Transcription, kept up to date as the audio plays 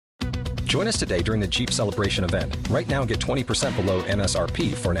Join us today during the Jeep Celebration event. Right now, get 20% below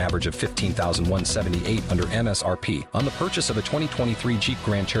MSRP for an average of $15,178 under MSRP on the purchase of a 2023 Jeep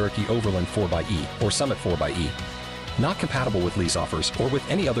Grand Cherokee Overland 4xE or Summit 4xE. Not compatible with lease offers or with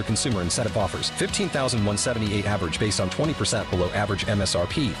any other consumer incentive offers. $15,178 average based on 20% below average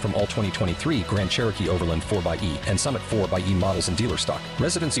MSRP from all 2023 Grand Cherokee Overland 4xE and Summit 4xE models in dealer stock.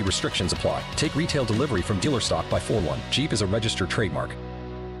 Residency restrictions apply. Take retail delivery from dealer stock by 4/1. Jeep is a registered trademark.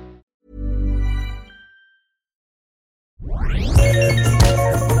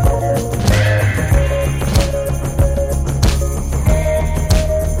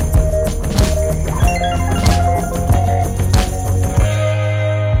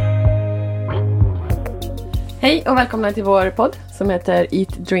 Hej och välkomna till vår podd som heter Eat,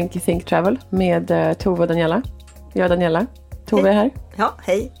 Drink, Think, Travel med Tove och Daniela. Jag är Daniela, Tove är här. Ja,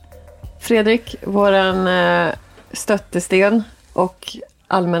 hej. Fredrik, våran stöttesten och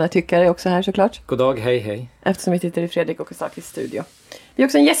allmänna tyckare är också här såklart. God dag, hej hej. Eftersom vi tittar i Fredrik och Sakis studio. Vi har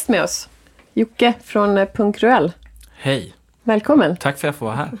också en gäst med oss, Jocke från Royale. Hej. Välkommen. Tack för att jag får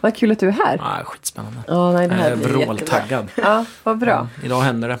vara här. Vad kul att du är här. Ja, skitspännande. Nej, det här jag är vråltaggad. Ja, vad bra. Idag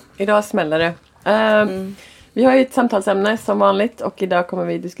händer det. Idag smäller det. Vi har ju ett samtalsämne som vanligt och idag kommer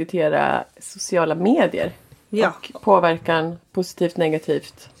vi diskutera sociala medier. Ja. Och påverkan, positivt,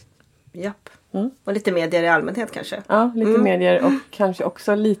 negativt. Japp. Och lite medier i allmänhet kanske. Ja, lite medier och kanske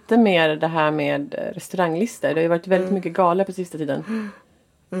också lite mer det här med restauranglistor. Det har ju varit väldigt mycket galer på sista tiden.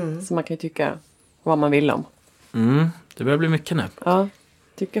 Så man kan ju tycka vad man vill om. Det börjar bli mycket nu. Ja,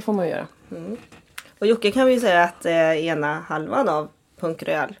 tycka får man göra. Och Jocke kan vi ju säga att ena halvan av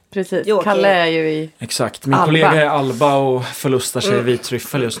Royale. Precis, Jocke. Kalle är ju i Exakt, min Alba. kollega är Alba och förlustar sig i vit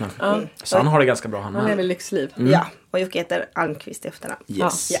tryffel just nu. Så han har det ganska bra. Han lever lyxliv. Ja, och Jocke heter Almqvist i efternamn.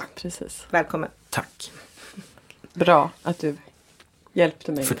 Yes. Ja, precis. Välkommen. Tack. Bra att du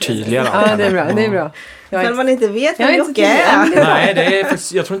hjälpte mig. Förtydligar allt. Ja, det är bra. Det är bra. För man inte vet vem Jag Jocke är. Nej, det är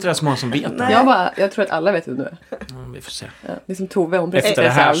faktiskt, jag tror inte det är så många som vet det. Jag tror att alla vet vem du är. Ja, vi får se. Ja, det är som Tove, hon Efter det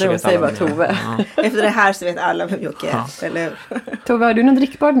presenterar sig här aldrig, så hon vet säger bara alla Tove. Ja. Efter det här så vet alla vem Jocke är. Ja. Eller hur? Tove, har du någon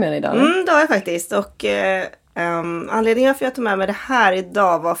drickbart med dig idag? Det har jag faktiskt. Och anledningen för att jag tog med mig det här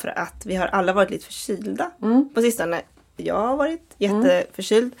idag var för att vi har alla varit lite förkylda på sistone. Jag har varit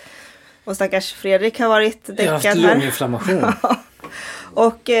jätteförkyld. Och stackars Fredrik har varit däckad här. Jag har haft lunginflammation.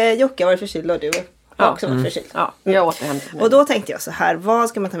 Och Jocke har varit förkyld och du har också varit förkyld. Ja, jag återhämtar mig. Och då tänkte jag så här, vad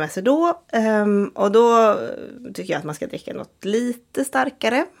ska man ta med sig då? Och då tycker jag att man ska dricka något lite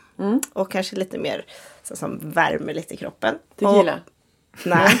starkare. Och kanske lite mer så som värmer lite i kroppen. Tequila?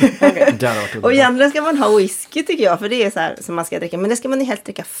 Nej. Okay. Och egentligen ska man ha whisky tycker jag. För det är så här som man ska dricka. Men det ska man ju helt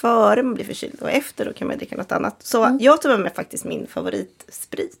dricka före man blir förkyld. Och efter då kan man dricka något annat. Så jag tog med mig faktiskt min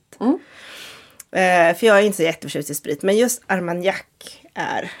favoritsprit. För jag är inte så jätteförtjust i sprit. Men just Armagnac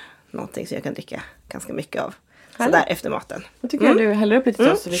är någonting som jag kan dricka ganska mycket av. Sådär efter maten. Jag tycker att du häller upp lite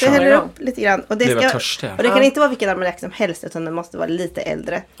till oss. Så vi jag häller upp lite grann. Och det var törstig. Och det kan inte vara vilken Armagnac som helst. Utan det måste vara lite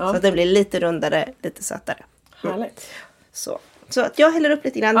äldre. Så att det blir lite rundare, lite sötare. Härligt. Så att jag häller upp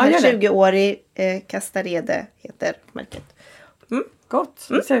lite grann. 20-årig Castarede heter märket. Gott,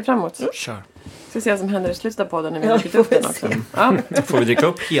 det ser vi fram emot. Kör. Ska vi se vad som händer i slutet av podden när vi har druckit upp den också. Får vi dricka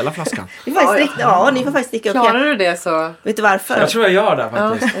upp hela flaskan? Ni får faktiskt dricka upp. Klarar du det så... Vet du varför? Jag tror jag gör det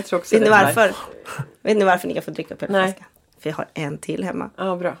faktiskt. Jag tror också Vet ni det. varför? Vet ni varför ni kan få dricka upp hela Nej. flaskan? För jag har en till hemma.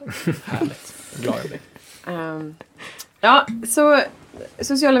 Ja, bra. Härligt. Glad jag blir. Ja, så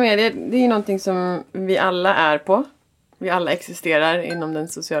sociala medier, det är ju någonting som vi alla är på. Vi alla existerar inom den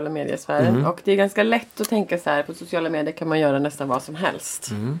sociala mediesfären. Och det är ganska lätt att tänka så här, på sociala medier kan man göra nästan vad som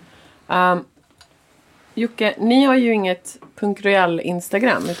helst. Jocke, ni har ju inget Royale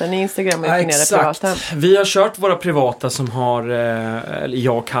Instagram, utan ni Instagram är för privata. Vi har kört våra privata som har,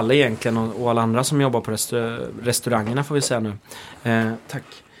 jag och Kalle egentligen och alla andra som jobbar på restaurangerna får vi säga nu. Tack.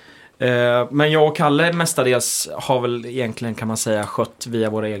 Men jag och Kalle mestadels har väl egentligen kan man säga skött via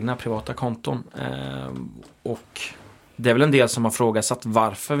våra egna privata konton. Och det är väl en del som har frågasatt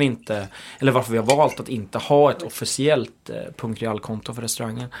varför vi inte, eller varför vi har valt att inte ha ett officiellt Royale-konto för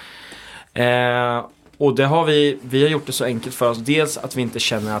restaurangen. Och det har vi har gjort det så enkelt för oss. Dels att vi inte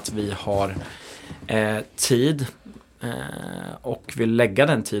känner att vi har tid och vill lägga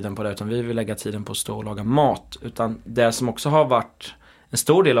den tiden på det, utan vi vill lägga tiden på att stå och laga mat. Utan det som också har varit en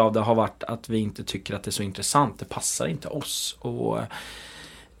stor del av det har varit att vi inte tycker att det är så intressant. Det passar inte oss. Och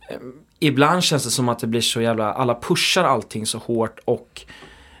ibland känns det som att det blir så jävla, alla pushar allting så hårt, och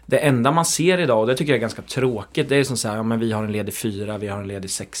det enda man ser idag, och det tycker jag är ganska tråkigt, det är som så här, ja men vi har en ledig 4, vi har en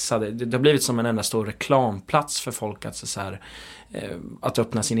ledig 6. Det har blivit som en enda stor reklamplats för folk att så här, att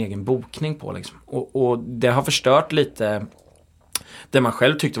öppna sin egen bokning på liksom. Och det har förstört lite Det man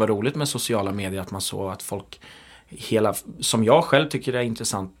själv tyckte var roligt med sociala medier, att man såg att folk som jag själv tycker är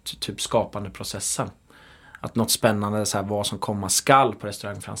intressant, typ skapande processen. Att något spännande, så här, vad som komma skall på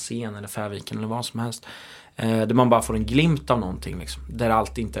restaurang Franzén eller Färviken eller vad som helst. Där man bara får en glimt av någonting liksom. Där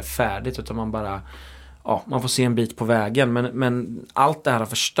allt inte är färdigt, utan man bara, man får se en bit på vägen. Men allt det här har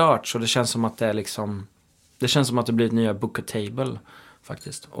förstörts, och det känns som att det är liksom, det känns som att det blir ett nya book a table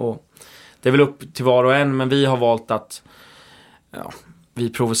faktiskt. Och det är väl upp till var och en, men vi har valt att vi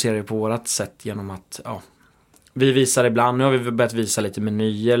provocerar ju på vårat sätt genom att vi visar ibland, nu har vi börjat visa lite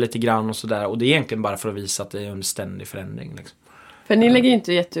menyer lite grann och sådär, och det är egentligen bara för att visa att det är en ständig förändring liksom. För ni lägger ju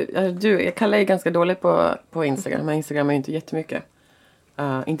inte jag kallar är ganska dålig på Instagram, men Instagram är ju inte jättemycket.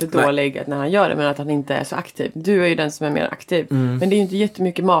 Inte dålig när han gör det, men att han inte är så aktiv. Du är ju den som är mer aktiv. Men det är ju inte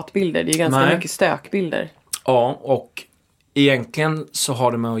jättemycket matbilder, det är ganska mycket stökbilder. Ja, och egentligen så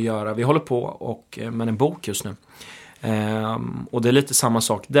har det med att göra, vi håller på med en bok just nu. Och det är lite samma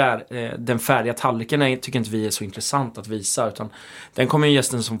sak där. Den färdiga tallriken tycker inte vi är så intressant att visa, utan den kommer ju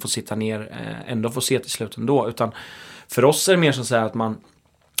gästen som får sitta ner ändå får se till slut ändå. Utan för oss är det mer som så här att man,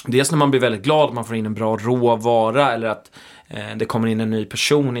 dels när man blir väldigt glad att man får in en bra råvara, eller att det kommer in en ny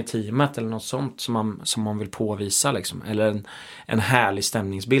person i teamet eller något sånt som man vill påvisa liksom. Eller en härlig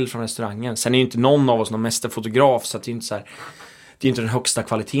stämningsbild från restaurangen. Sen är ju inte någon av oss någon mästerfotograf, så att det är inte så här, det är inte den högsta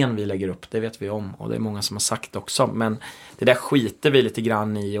kvaliteten vi lägger upp, det vet vi om, och det är många som har sagt också, men det där skiter vi lite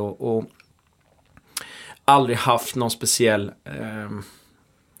grann i, och aldrig haft någon speciell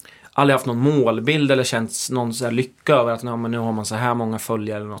aldrig haft någon målbild eller känt någon så här lycka över att nu har man så här många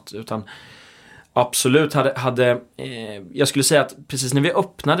följare eller något, utan absolut jag skulle säga att precis när vi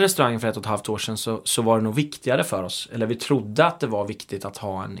öppnade restaurangen för 1,5 år sedan så var det nog viktigare för oss, eller vi trodde att det var viktigt att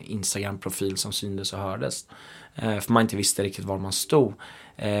ha en Instagram-profil som syndes och hördes. För man inte visste riktigt var man stod.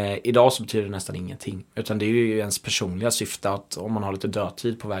 Idag så betyder det nästan ingenting, utan det är ju ens personliga syfte att om man har lite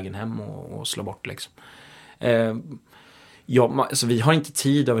dödtid på vägen hem och slå bort liksom. Alltså vi har inte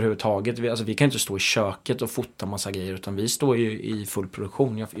tid överhuvudtaget. Vi kan inte stå i köket och fota massa grejer, utan vi står ju i full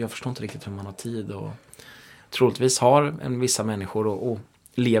produktion. Jag förstår inte riktigt hur man har tid, och troligtvis har vissa människor och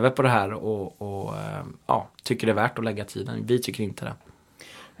lever på det här och tycker det är värt att lägga tiden. Vi tycker inte det.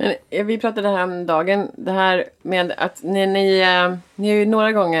 Men vi pratade här om dagen, det här med att ni har ju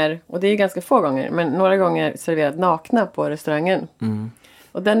några gånger, och det är ju ganska få gånger, men några gånger serverat nakna på restaurangen.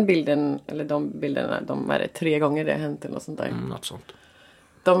 Och den bilden, eller de bilderna, är det 3 gånger det har hänt eller något sånt där. Något sånt.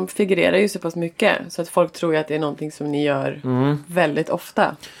 De figurerar ju så pass mycket så att folk tror ju att det är någonting som ni gör väldigt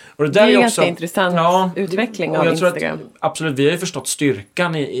ofta. Och det är ju ganska intressant utveckling av Instagram. Absolut, vi har ju förstått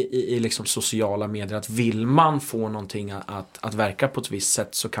styrkan i liksom sociala medier, att vill man få någonting att verka på ett visst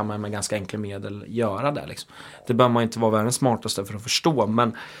sätt, så kan man med ganska enkla medel göra det liksom. Det bör man inte vara världens smartaste för att förstå,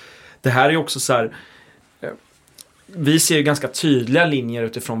 men det här är ju också så här, vi ser ju ganska tydliga linjer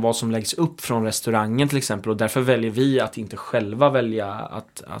utifrån vad som läggs upp från restaurangen till exempel, och därför väljer vi att inte själva välja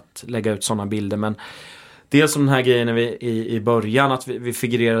att lägga ut sådana bilder. Men dels som den här grejen när vi i början, att vi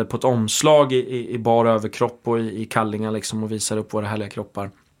figurerade på ett omslag i bar överkropp och i kallingar liksom, och visade upp våra härliga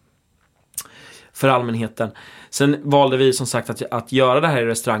kroppar för allmänheten. Sen valde vi som sagt att göra det här i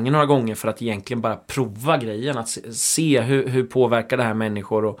restaurangen några gånger för att egentligen bara prova grejen, att se hur påverkar det här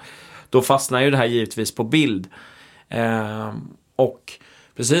människor, och då fastnar ju det här givetvis på bild. Och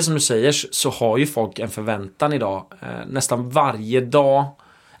precis som du säger så har ju folk en förväntan idag, nästan varje dag,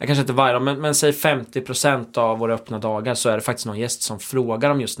 kanske inte varje dag, men säg 50% av våra öppna dagar så är det faktiskt någon gäst som frågar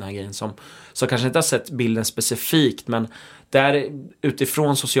om just den här grejen, som kanske inte har sett bilden specifikt, men där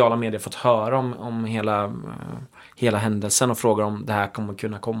utifrån sociala medier fått höra om hela händelsen och frågar om det här kommer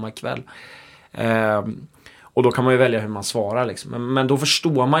kunna komma ikväll. Och då kan man ju välja hur man svarar liksom. Men då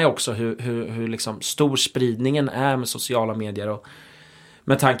förstår man ju också hur liksom stor spridningen är med sociala medier, och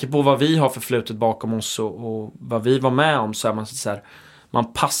med tanke på vad vi har för flutet bakom oss och vad vi var med om, så är man så här,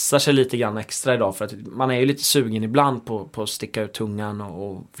 man passar sig lite grann extra idag, för att man är ju lite sugen ibland på att sticka ut tungan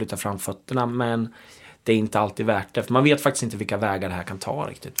och flytta fram fötterna, men det är inte alltid värt det, för man vet faktiskt inte vilka vägar det här kan ta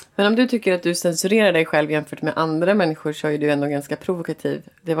riktigt. Men om du tycker att du censurerar dig själv jämfört med andra människor, så är du ändå ganska provokativ.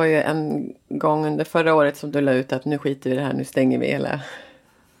 Det var ju en gång under förra året som du la ut att nu skiter vi i det här, nu stänger vi hela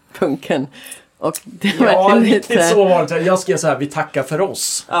punken. Och det var lite så var det. Jag ska säga, vi tackar för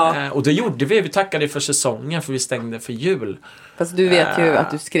oss. Ja. Och det gjorde vi tackade för säsongen, för vi stängde för jul. Fast du vet ju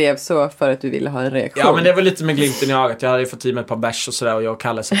att du skrev så för att du ville ha en reaktion. Ja, men det var lite med glimten i ögat. Jag hade ju fått i mig ett par bärs och sådär, och jag och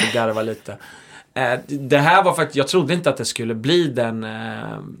Kalle satt och garva lite. Det här var faktiskt, jag trodde inte att det skulle bli den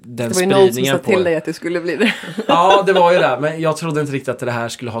spridningen. Det var ju någon som sa till dig att det skulle bli det. Ja, det var ju det. Men jag trodde inte riktigt att det här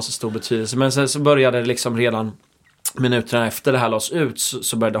skulle ha så stor betydelse. Men sen så började det liksom redan minuterna efter det här lades ut,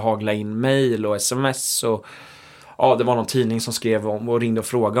 så började det hagla in mejl och sms och ja, det var någon tidning som skrev om och ringde och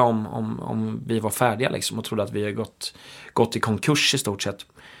frågade om vi var färdiga liksom, och trodde att vi hade gått i konkurs i stort sett.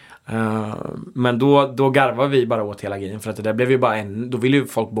 Men då garvade vi bara åt hela grejen, för att det där blev ju bara då ville ju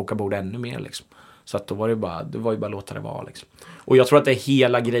folk boka bord ännu mer liksom. Så att då var det var ju bara låta det vara liksom. Och jag tror att det är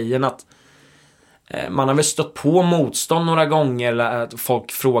hela grejen att man har väl stött på motstånd några gånger, eller att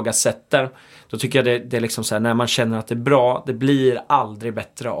folk frågasätter. Då tycker jag det är liksom så här, när man känner att det är bra, det blir aldrig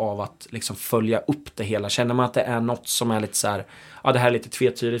bättre av att liksom följa upp det hela. Känner man att det är något som är lite så här, ja, det här är lite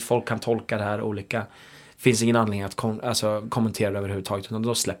tvetydigt, folk kan tolka det här olika, finns ingen anledning att kommentera det överhuvudtaget, utan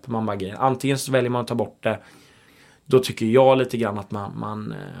då släpper man bara grejen. Antingen så väljer man att ta bort det. Då tycker jag lite grann att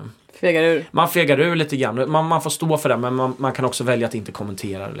man fegar ur. Man fegar ur lite grann. Man får stå för det, men man kan också välja att inte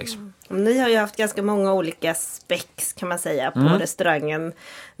kommentera det liksom. Ni har ju haft ganska många olika spex, kan man säga, på restaurangen.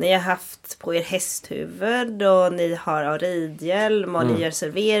 Ni har haft på er hästhuvud, och ni har ridhjälm, och ni gör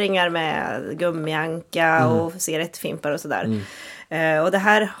serveringar med gummianka och cigarettfimpar och sådär. Och det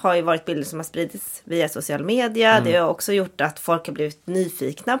här har ju varit bilder som har spridits via social media. Det har också gjort att folk har blivit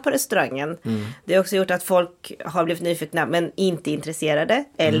nyfikna på restaurangen. Det har också gjort att folk har blivit nyfikna men inte intresserade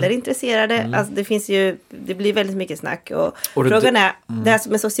eller intresserade. Alltså det blir väldigt mycket snack. Och frågan är, det här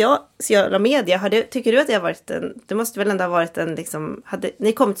som är sociala medier, tycker du att det har varit det måste väl ändå ha varit en liksom, hade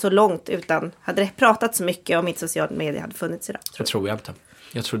ni kommit så långt hade det pratat så mycket om inte sociala medier hade funnits idag? Jag tror inte.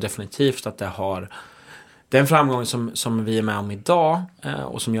 Jag tror definitivt att det har den framgången som vi är med om idag,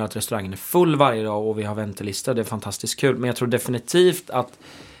 och som gör att restaurangen är full varje dag och vi har väntelista, det är fantastiskt kul. Men jag tror definitivt att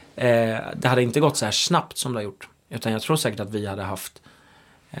det hade inte gått så här snabbt som det har gjort. Utan jag tror säkert att vi hade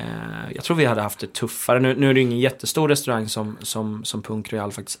haft det tuffare. Nu är det ingen jättestor restaurang som Punk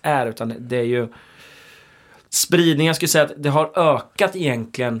Royale faktiskt är, utan det är ju spridning. Jag skulle säga att det har ökat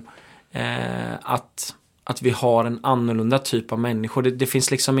egentligen att vi har en annorlunda typ av människor. Det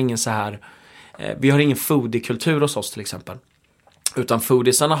finns liksom ingen så här, vi har ingen foodie-kultur hos oss till exempel. Utan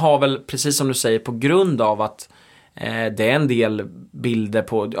foodiesarna har väl, precis som du säger, på grund av att det är en del bilder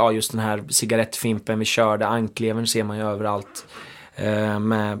på just den här cigarettfimpen vi körde, anklevern ser man ju överallt,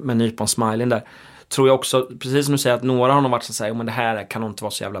 med nyponsmilen där. Tror jag också, precis som du säger, att några har nog varit så här, men det här kan nog inte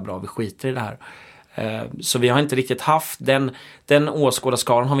vara så jävla bra, vi skiter i det här. Så vi har inte riktigt haft den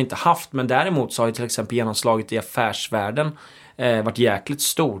åskådarskaran har vi inte haft, men däremot så har ju till exempel genomslaget i affärsvärlden varit jäkligt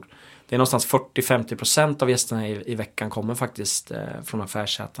stor. Det är någonstans 40-50% av gästerna i veckan kommer faktiskt från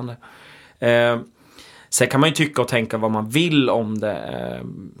affärsätande. Sen kan man ju tycka och tänka vad man vill om det.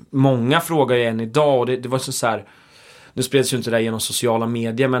 Många frågar ju än idag, och det var så här, nu spreds ju inte det genom sociala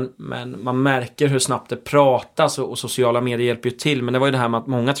medier, men man märker hur snabbt det pratas, och sociala medier hjälper ju till. Men det var ju det här med att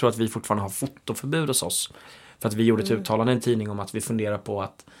många tror att vi fortfarande har fotoförbud hos oss. För att vi gjorde ett uttalande i en tidning om att vi funderar på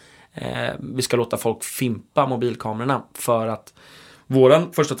att vi ska låta folk fimpa mobilkamerorna, för att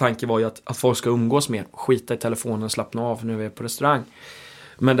våran första tanke var ju att folk ska umgås mer, skita i telefonen, slappna av, för nu är vi på restaurang.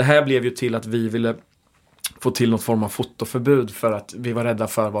 Men det här blev ju till att vi ville få till någon form av fotoförbud, för att vi var rädda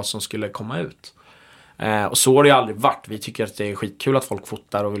för vad som skulle komma ut. Och så har det ju aldrig varit. Vi tycker att det är skitkul att folk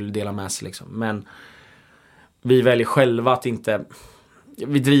fotar och vill dela med sig liksom. Men vi väljer själva att inte,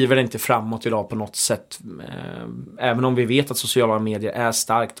 vi driver det inte framåt idag på något sätt. Även om vi vet att sociala medier är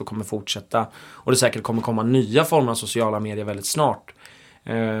starkt och kommer fortsätta. Och det säkert kommer komma nya former av sociala medier väldigt snart.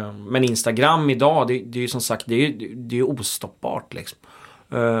 Men Instagram idag, det är ju som sagt, det är ju ostoppbart liksom.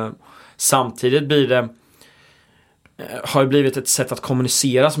 Samtidigt har blivit ett sätt att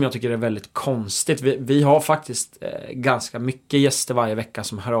kommunicera som jag tycker är väldigt konstigt. Vi har faktiskt ganska mycket gäster varje vecka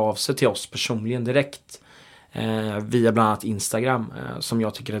som hör av sig till oss personligen direkt. Via bland annat Instagram, som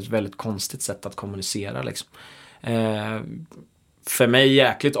jag tycker är ett väldigt konstigt sätt att kommunicera liksom. För mig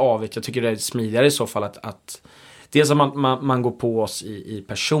jäkligt avigt. Jag tycker det är smidigare i så fall att dels att man går på oss i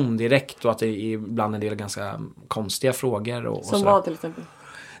person direkt, och att det är ibland en del ganska konstiga frågor och som sådär. vad till exempel?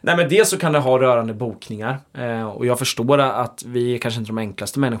 Nej, men dels så kan det ha rörande bokningar, och jag förstår att vi är kanske inte de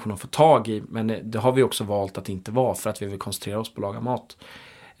enklaste människorna att få tag i, men det har vi också valt att inte vara, för att vi vill koncentrera oss på att laga mat.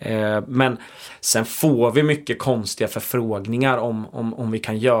 Men sen får vi mycket konstiga förfrågningar om vi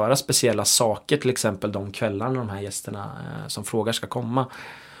kan göra speciella saker, till exempel de kvällarna de här gästerna som frågar ska komma.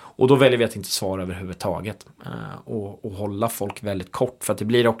 Och då väljer vi att inte svara överhuvudtaget, och hålla folk väldigt kort, för att det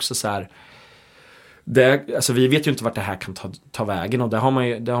blir också så här. Alltså vi vet ju inte vart det här kan ta vägen, och det har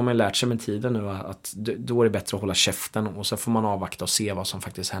man ju lärt sig med tiden nu, att då är det bättre att hålla käften, och så får man avvakta och se vad som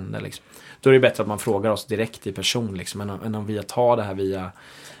faktiskt händer liksom. Då är det bättre att man frågar oss direkt i person liksom, än om vi tar det här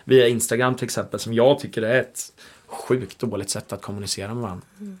via Instagram till exempel, som jag tycker är ett sjukt dåligt sätt att kommunicera med varandra.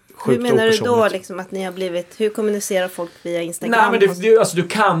 Hur menar du då liksom att ni har blivit, hur kommunicerar folk via Instagram? Nej, men alltså, du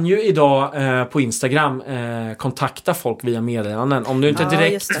kan ju idag på Instagram kontakta folk via meddelanden. Om du inte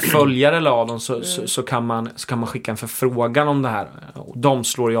direkt följer eller av dem så kan man skicka en förfrågan om det här. Och de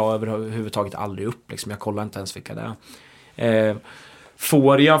slår jag överhuvudtaget aldrig upp. Liksom. Jag kollar inte ens vilka det är.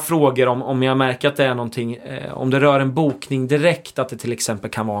 Får jag frågor om jag märker att det är någonting, om det rör en bokning direkt, att det till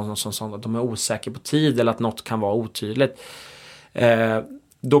exempel kan vara något sånt att de är osäkra på tid eller att något kan vara otydligt.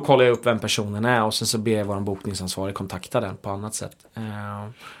 Då kollar jag upp vem personen är och sen så ber jag vår bokningsansvarig kontakta den på annat sätt.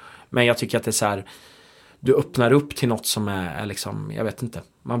 Men jag tycker att det är så här, du öppnar upp till något som är liksom, jag vet inte.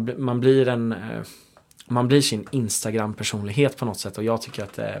 Man blir sin Instagram-personlighet på något sätt och jag tycker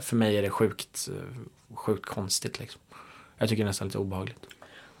att för mig är det sjukt konstigt liksom. Jag tycker det är nästan lite obehagligt.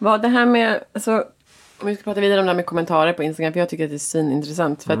 Vad det här med, alltså, om vi ska prata vidare om det här med kommentarer på Instagram, för jag tycker att det är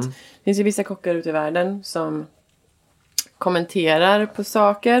svinintressant. För att det finns ju vissa kockar ute i världen som kommenterar på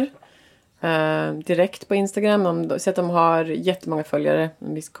saker direkt på Instagram. Så att de har jättemånga följare,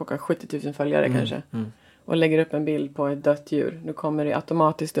 en viss kock har 70 000 följare kanske. Och lägger upp en bild på ett dött djur. Då kommer det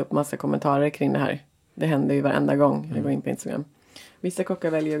automatiskt upp massa kommentarer kring det här. Det händer ju varenda gång jag går in på Instagram. Vissa kockar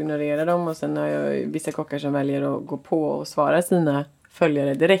väljer att ignorera dem och sen har jag vissa kockar som väljer att gå på och svara sina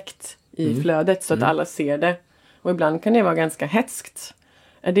följare direkt i flödet så att alla ser det. Och ibland kan det vara ganska hätskt.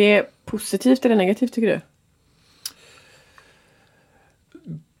 Är det positivt eller negativt tycker du?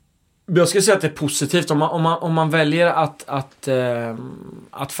 Jag skulle säga att det är positivt om man väljer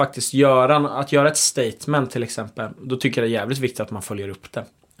att faktiskt göra ett statement till exempel. Då tycker jag det är jävligt viktigt att man följer upp det.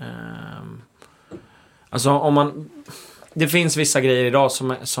 Alltså det finns vissa grejer idag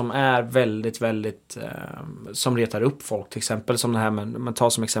som är väldigt, väldigt som retar upp folk. Till exempel som det här man tar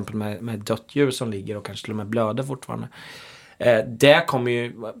som exempel med dött djur som ligger och kanske till och med blöder fortfarande. Det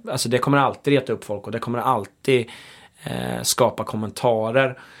kommer alltid reta upp folk och det kommer alltid skapa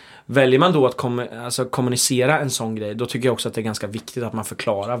kommentarer. Väljer man då att kommunicera en sån grej, då tycker jag också att det är ganska viktigt att man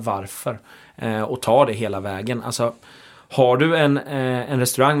förklarar varför och tar det hela vägen. Alltså, har du en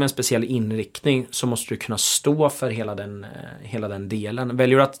restaurang med en speciell inriktning så måste du kunna stå för hela den delen.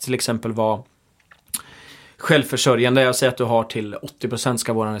 Väljer du att till exempel vara självförsörjande, jag säger att du har till 80%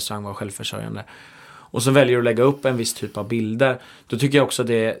 ska vår restaurang vara självförsörjande. Och så väljer du att lägga upp en viss typ av bilder. Då tycker jag också att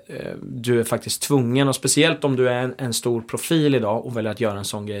du är faktiskt tvungen. Och speciellt om du är en stor profil idag och väljer att göra en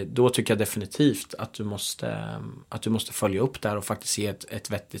sån grej. Då tycker jag definitivt att du måste följa upp där och faktiskt ge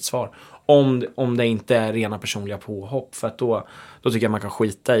ett vettigt svar. Om det inte är rena personliga påhopp. För att då tycker jag man kan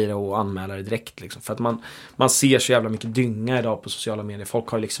skita i det och anmäla det direkt. Liksom. För att man ser så jävla mycket dynga idag på sociala medier. Folk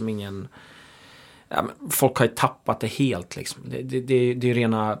har liksom folk har ju tappat det helt liksom.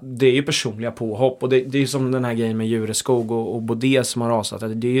 Det är ju personliga påhopp och det är ju som den här grejen med Djureskog och Bodé som har rasat.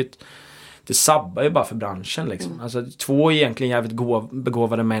 Det sabbar ju bara för branschen liksom. Alltså två egentligen jävligt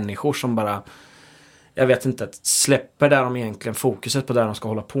begåvade människor som bara, jag vet inte, släpper där de egentligen fokuset på där de ska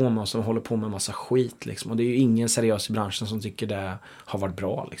hålla på med och som håller på med en massa skit liksom. Och det är ju ingen seriös i branschen som tycker det har varit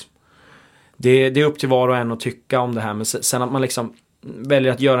bra liksom. Det är upp till var och en att tycka om det här, men sen att man liksom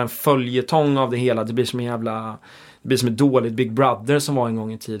väljer att göra en följetong av det hela. Det blir som ett dåligt Big Brother som var en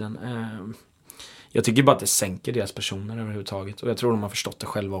gång i tiden. Jag tycker bara att det sänker deras personer överhuvudtaget. Och jag tror de har förstått det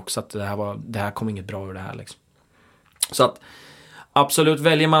själva också. Att det här kom inget bra ur det här liksom. Så att absolut,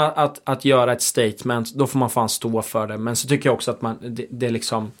 väljer man att göra ett statement, då får man fan stå för det. Men så tycker jag också att det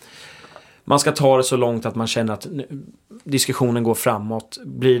liksom, man ska ta det så långt att man känner att diskussionen går framåt.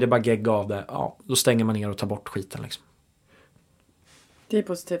 Blir det bara gegg av det, ja, då stänger man ner och tar bort skiten liksom. Det är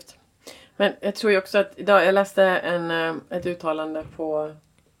positivt. Men jag tror ju också att idag, jag läste ett uttalande på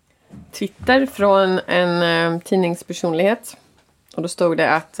Twitter från en tidningspersonlighet. Och då stod det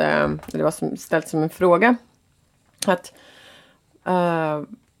att, det var ställt som en fråga. Att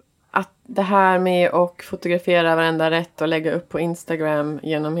det här med att fotografera varenda rätt och lägga upp på Instagram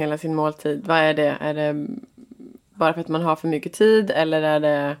genom hela sin måltid. Vad är det? Är det bara för att man har för mycket tid? Eller är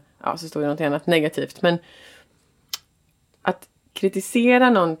det, ja, så stod det något annat negativt. Men att kritisera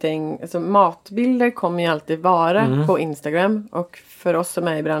någonting, alltså matbilder kommer ju alltid vara på Instagram, och för oss som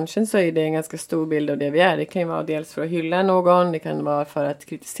är i branschen så är det en ganska stor bild av det vi är. Det kan ju vara dels för att hylla någon, det kan vara för att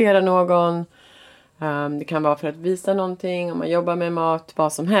kritisera någon, det kan vara för att visa någonting, om man jobbar med mat,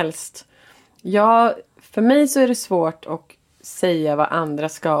 vad som helst. Ja, för mig så är det svårt att säga vad andra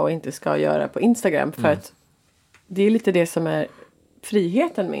ska och inte ska göra på Instagram, för att det är lite det som är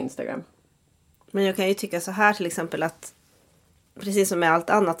friheten med Instagram. Men jag kan ju tycka så här till exempel, att precis som med allt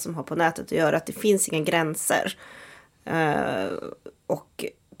annat som har på nätet att göra, att det finns inga gränser. Och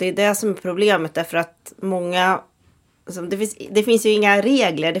det är det som är problemet, därför att många, alltså det finns ju inga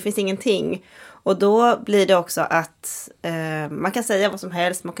regler, det finns ingenting. Och då blir det också att man kan säga vad som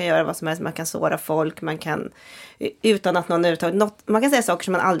helst, man kan göra vad som helst, man kan såra folk, man kan utan att någon överhuvudtaget, man kan säga saker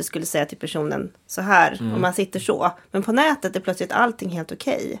som man aldrig skulle säga till personen så här, om man sitter så. Men på nätet är plötsligt allting helt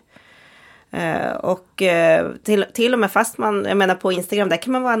okej. Och till och med fast man, jag menar på Instagram, där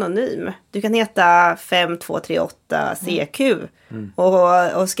kan man vara anonym. Du kan heta 5238 CQ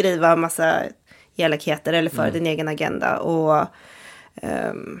och skriva massa elakheter eller för din egen agenda. Och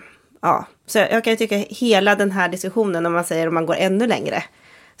ja, så jag kan ju tycka hela den här diskussionen, om man går ännu längre,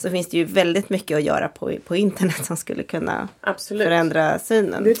 så finns det ju väldigt mycket att göra på internet som skulle kunna förändra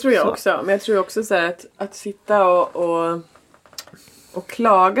synen. Det tror jag också. Men jag tror också så här att sitta och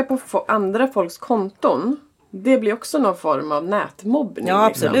klaga på andra folks konton, det blir också någon form av nätmobbning. Ja,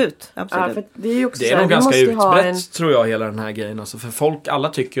 absolut. Ja, för det är ju också det är nog ganska utbrett, tror jag, hela den här grejen. Alltså, för folk, alla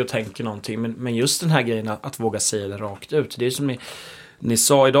tycker och tänker någonting. Men just den här grejen att våga säga det rakt ut. Det är som ni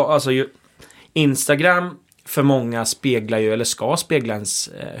sa idag. Alltså, Instagram för många speglar ju, eller ska spegla ens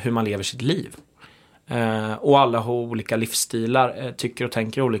hur man lever sitt liv. Och alla har olika livsstilar, tycker och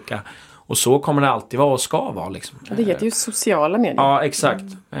tänker olika. Och så kommer det alltid vara och ska vara. Liksom. Det heter ju sociala medier. Ja, exakt.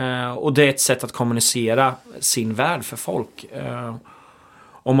 Och det är ett sätt att kommunicera sin värld för folk.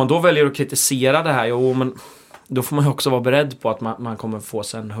 Om man då väljer att kritisera det här, då får man ju också vara beredd på att man kommer få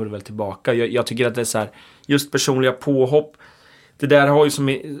sig en hurvel tillbaka. Jag tycker att det är så här, just personliga påhopp, det där har ju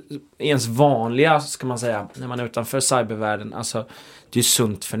som ens vanliga, ska man säga, när man är utanför cybervärlden. Alltså, det är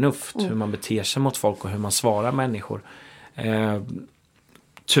sunt förnuft hur man beter sig mot folk och hur man svarar människor.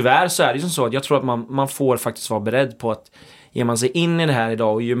 Tyvärr så är det ju som så att jag tror att man får faktiskt vara beredd på att ger man sig in i det här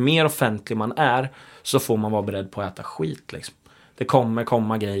idag, och ju mer offentlig man är, så får man vara beredd på att äta skit liksom. Det kommer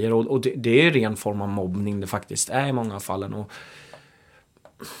komma grejer, och det är ju ren form av mobbning det faktiskt är i många fallen. Och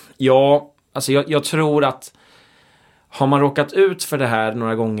ja, alltså jag tror att har man råkat ut för det här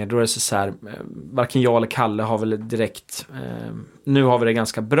några gånger, då är det så här, varken jag eller Kalle har väl direkt, nu har vi det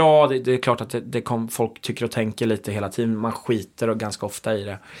ganska bra, det är klart att folk tycker och tänker lite hela tiden, man skiter och ganska ofta i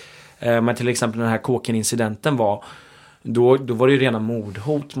det. Men till exempel den här kåken-incidenten då var det ju rena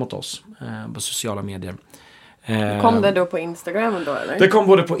mordhot mot oss på sociala medier. Kom det då på Instagram då, eller? Det kom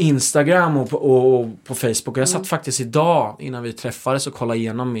både på Instagram och på Facebook. Och jag satt faktiskt idag innan vi träffades och kollade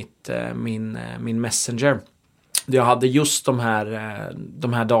igenom min Messenger. Jag hade just de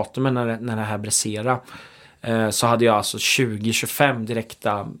här datumen när det här bräserade. Så hade jag alltså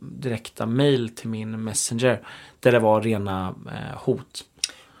 20-25 direkta mejl till min Messenger där det var rena hot.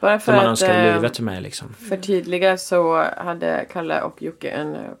 Bara för man att önskade livet till mig liksom. Förtydliga, så hade Kalle och Jocke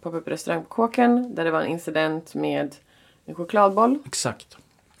en pop-up restaurang på Kåken där det var en incident med en chokladboll. Exakt.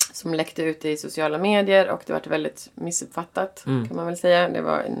 Som läckte ut i sociala medier, och det var väldigt missuppfattat kan man väl säga. Det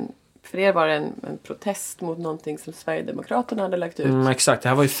var för er var det en protest mot någonting som Sverigedemokraterna hade lagt ut. Exakt, det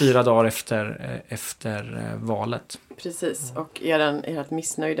här var ju 4 dagar efter valet. Precis, och ert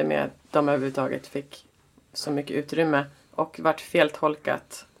missnöjde med att de överhuvudtaget fick så mycket utrymme och vart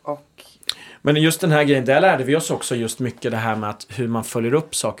feltolkat. Men just den här grejen, där lärde vi oss också just mycket det här med att hur man följer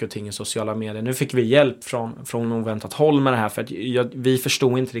upp saker och ting i sociala medier. Nu fick vi hjälp från oväntat håll med det här, för att vi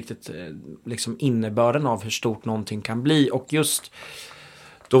förstod inte riktigt liksom innebörden av hur stort någonting kan bli. Och just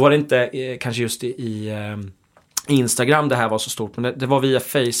då var det inte kanske just i Instagram det här var så stort, men det var via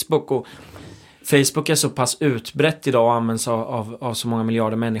Facebook. Och Facebook är så pass utbrett idag och används av så många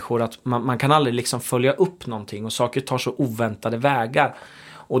miljarder människor att man kan aldrig liksom följa upp någonting, och saker tar så oväntade vägar.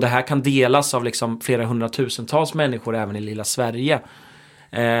 Och det här kan delas av liksom flera hundratusentals människor även i lilla Sverige.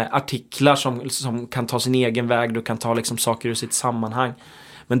 Artiklar som kan ta sin egen väg, du kan ta liksom saker ur sitt sammanhang.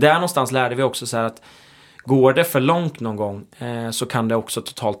 Men där någonstans lärde vi också så här att går det för långt någon gång så kan det också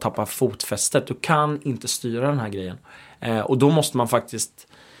totalt tappa fotfästet. Du kan inte styra den här grejen. Och då måste man faktiskt,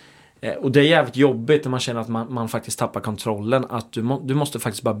 och det är jävligt jobbigt när man känner att man faktiskt tappar kontrollen, att du måste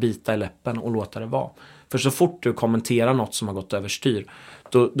faktiskt bara bita i läppen och låta det vara. För så fort du kommenterar något som har gått överstyr,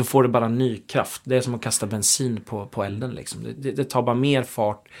 då får du bara ny kraft. Det är som att kasta bensin på elden liksom. Det tar bara mer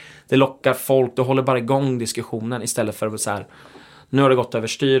fart. Det lockar folk, det håller bara igång diskussionen istället för att så här, nu har det gått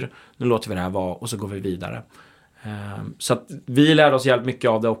överstyr, nu låter vi det här vara och så går vi vidare. Så att vi lärde oss jävligt mycket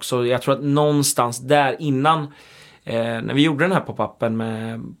av det också. Jag tror att någonstans där innan, när vi gjorde den här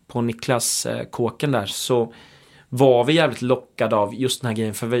pop-upen på Niklas kåken där, så var vi jävligt lockade av just den här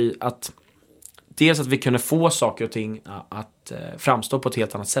grejen. För dels att vi kunde få saker och ting att framstå på ett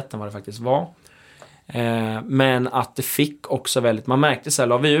helt annat sätt än vad det faktiskt var. Men att det fick också väldigt, man märkte så här,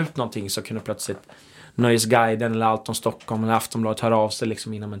 la vi ut någonting så kunde plötsligt Nöjesguiden eller Allt om Stockholm eller Aftonbladet hör av sig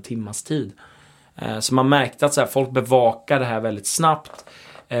liksom inom en timmas tid. Så man märkte att så här, folk bevakar det här väldigt snabbt.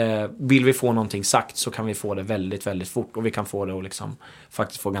 Vill vi få någonting sagt så kan vi få det väldigt, väldigt fort. Och vi kan få det och liksom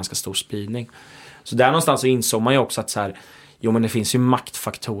faktiskt få ganska stor spridning. Så där någonstans så insåg man ju också att så här, jo men det finns ju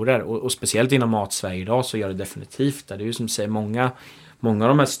maktfaktorer. Och speciellt inom Mat-Sverige idag så gör det definitivt det. Det är ju som du säger, många av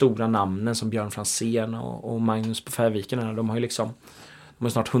de här stora namnen som Björn Franzén och Magnus på Färviken, de har ju liksom, de har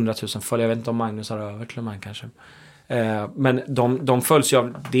snart 100 000 följare. Jag vet inte om Magnus har över till och med kanske. Men de följs ju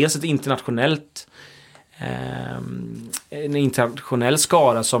av dels ett internationellt en internationell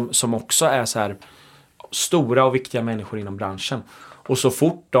skara som också är så här stora och viktiga människor inom branschen. Och så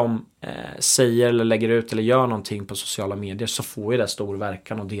fort de säger eller lägger ut eller gör någonting på sociala medier så får ju det stor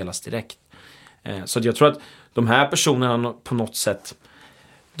verkan och delas direkt. Så jag tror att de här personerna på något sätt,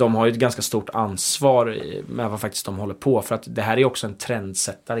 de har ju ett ganska stort ansvar med vad faktiskt de håller på. För att det här är också en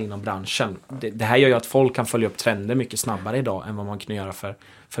trendsättare inom branschen. Det här gör ju att folk kan följa upp trender mycket snabbare idag än vad man kunde göra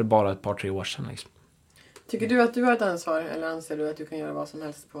för bara ett par, 3 år sedan. Liksom. Tycker du att du har ett ansvar eller anser du att du kan göra vad som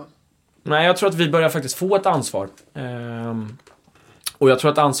helst på? Nej, jag tror att vi börjar faktiskt få ett ansvar. Och jag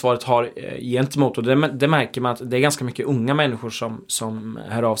tror att ansvaret har gentemot, och det märker man att det är ganska mycket unga människor som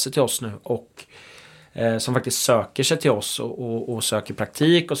hör av sig till oss nu och som faktiskt söker sig till oss och söker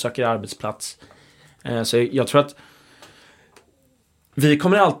praktik och söker arbetsplats. Så jag tror att vi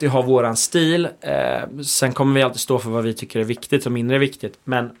kommer alltid ha våran stil. Sen kommer vi alltid stå för vad vi tycker är viktigt och mindre viktigt.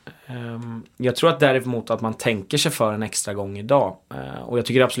 Men jag tror att däremot att man tänker sig för en extra gång idag. Och jag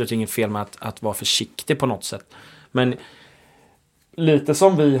tycker det är absolut inget fel med att vara försiktig på något sätt. Men lite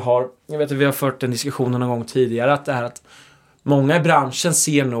som vi har, jag vet att vi har fört en diskussion någon gång tidigare, att det här att många i branschen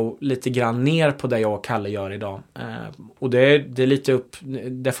ser nog lite grann ner på det jag och Kalle gör idag. Och det är lite upp,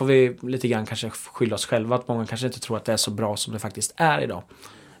 där får vi lite grann kanske skylla oss själva, att många kanske inte tror att det är så bra som det faktiskt är idag.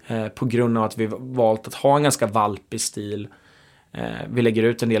 På grund av att vi valt att ha en ganska valpig stil. Vi lägger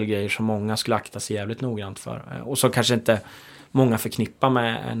ut en del grejer som många skulle akta sig jävligt noggrant för. Och så kanske inte många förknippar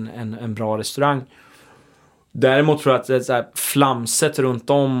med en bra restaurang. Däremot tror jag att det är så här flamset runt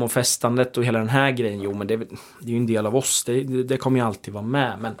om och festandet och hela den här grejen, jo men det är ju en del av oss, det kommer ju alltid vara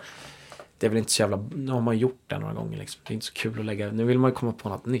med, men det är väl inte så jävla, nu har man gjort det några gånger liksom. Det är inte så kul att lägga, nu vill man ju komma på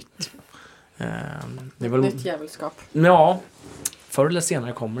något nytt. Det är väl nytt jävelskap. Ja, förr eller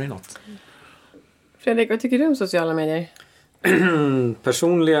senare kommer det något. Fredrik, vad tycker du om sociala medier?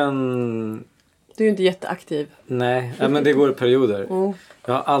 Personligen... Du är ju inte jätteaktiv. Nej, men det går i perioder.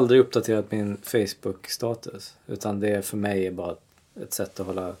 Jag har aldrig uppdaterat min Facebook-status. Utan det är för mig bara ett sätt att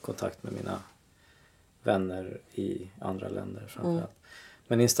hålla kontakt med mina vänner i andra länder framförallt.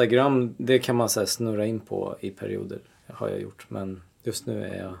 Men Instagram, det kan man så här snurra in på i perioder. Det har jag gjort. Men just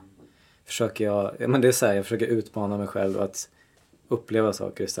nu försöker jag utmana mig själv att uppleva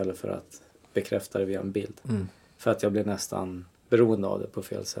saker istället för att bekräfta det via en bild. För att jag blir nästan beroende av det på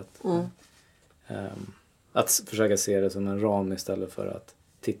fel sätt. Att försöka se det som en ram istället för att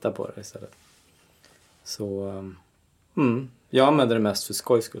titta på det istället. Så jag använder det mest för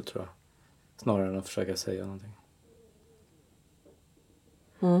skojs skull, tror jag. Snarare än att försöka säga någonting.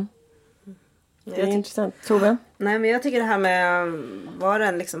 Det är intressant. Tove? Nej, men jag tycker det här med var och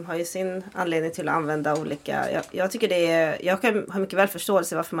en liksom har ju sin anledning till att använda olika. Jag tycker jag kan ha mycket väl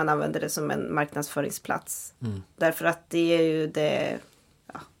förståelse varför man använder det som en marknadsföringsplats. Därför att det är ju det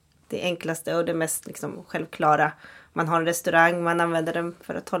enklaste och det mest liksom självklara. Man har en restaurang, man använder den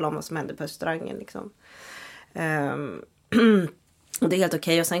för att tala om vad som händer på restaurangen. Liksom. Och det är helt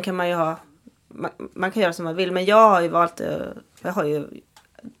okej. Och sen kan man ju man kan göra som man vill. Men jag har ju valt,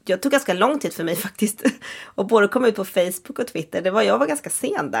 jag tog ganska lång tid för mig faktiskt. Och både komma ut på Facebook och Twitter. Jag var ganska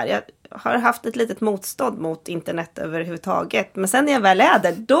sen där. Jag har haft ett litet motstånd mot internet överhuvudtaget. Men sen när jag väl är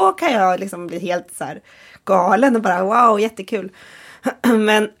där, då kan jag liksom bli helt så här galen och bara wow, jättekul.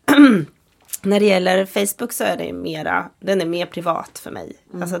 Men när det gäller Facebook så är den är mer privat för mig.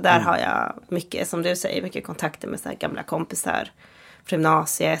 Alltså där har jag mycket, som du säger, mycket kontakter med så här gamla kompisar från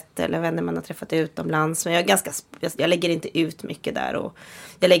gymnasiet eller vänner man har träffat utomlands. Men jag lägger inte ut mycket där, och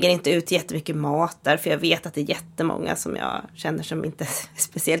jag lägger inte ut jättemycket mat där, för jag vet att det är jättemånga som jag känner som inte är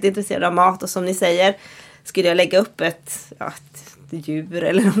speciellt intresserade av mat. Och som ni säger, skulle jag lägga upp ett djur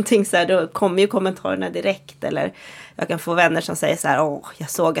eller någonting så här, då kommer ju kommentarerna direkt. Eller jag kan få vänner som säger så här: jag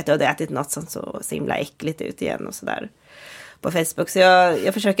såg att du hade ätit något som så himla äckligt ut igen och sådär på Facebook. Så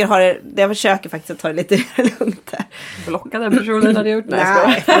jag försöker faktiskt att ta det lite lugnt där. Blocka den personen hade gjort.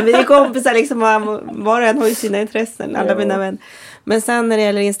 Nej, men vi är kompisar liksom, var och en har ju sina intressen, alla mina vänner. Men sen när det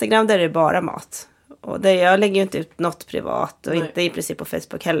gäller Instagram, där är det bara mat. Och jag lägger ju inte ut något privat. Och inte i princip på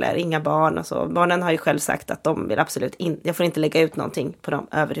Facebook heller. Inga barn och så. Barnen har ju själv sagt att de vill absolut inte. Jag får inte lägga ut någonting på dem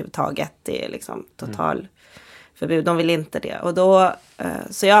överhuvudtaget. Det är liksom total förbud. De vill inte det. Och då,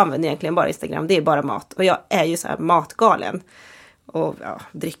 så jag använder egentligen bara Instagram. Det är bara mat. Och jag är ju så här matgalen. och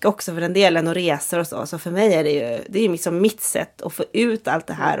dricka också för den delen och resor och så. Så för mig är det är liksom mitt sätt att få ut allt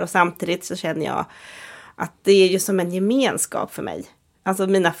det här. Och samtidigt så känner jag att det är ju som en gemenskap för mig. Alltså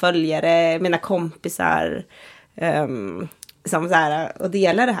mina följare, mina kompisar som så här, och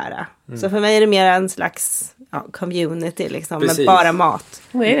dela det här. Så för mig är det mer en slags community liksom, med bara mat.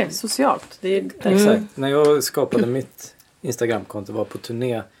 Vad är det? Socialt. Det är Exakt. När jag skapade mitt Instagramkonto var på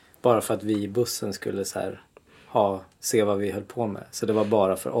turné bara för att vi i bussen skulle så här se vad vi höll på med. Så det var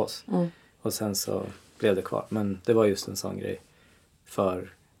bara för oss. Och sen så blev det kvar. Men det var just en sån grej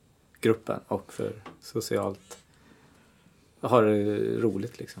för gruppen och för socialt. Ha det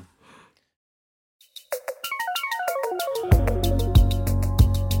roligt liksom.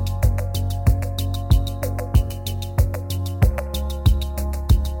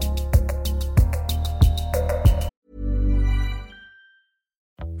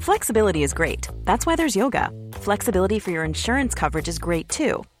 Flexibility is great. That's why there's yoga. Flexibility for your insurance coverage is great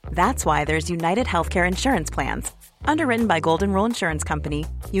too. That's why there's United Healthcare Insurance Plans. Underwritten by Golden Rule Insurance Company,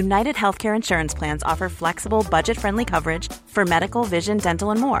 United Healthcare Insurance Plans offer flexible, budget-friendly coverage for medical, vision,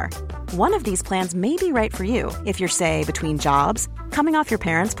 dental, and more. One of these plans may be right for you if you're, say, between jobs, coming off your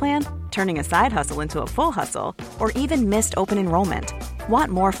parents' plan, turning a side hustle into a full hustle, or even missed open enrollment.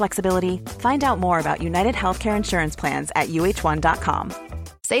 Want more flexibility? Find out more about United Healthcare Insurance Plans at uh1.com.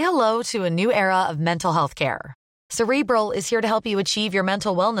 Say hello to a new era of mental health care. Cerebral is here to help you achieve your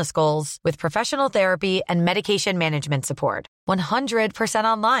mental wellness goals with professional therapy and medication management support. 100%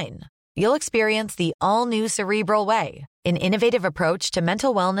 online. You'll experience the all-new Cerebral Way, an innovative approach to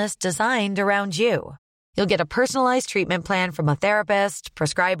mental wellness designed around you. You'll get a personalized treatment plan from a therapist,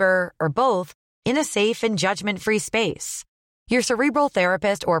 prescriber, or both in a safe and judgment-free space. Your Cerebral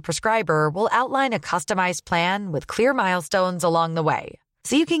therapist or prescriber will outline a customized plan with clear milestones along the way,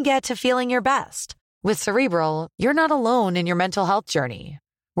 so you can get to feeling your best. With Cerebral, you're not alone in your mental health journey.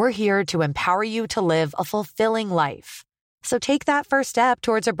 We're here to empower you to live a fulfilling life. So take that first step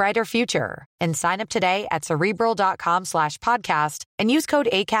towards a brighter future and sign up today at Cerebral.com/podcast and use code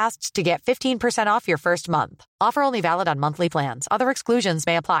ACAST to get 15% off your first month. Offer only valid on monthly plans. Other exclusions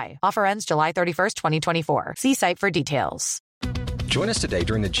may apply. Offer ends July 31st, 2024. See site for details. Join us today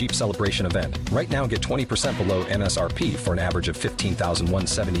during the Jeep Celebration event. Right now, get 20% below MSRP for an average of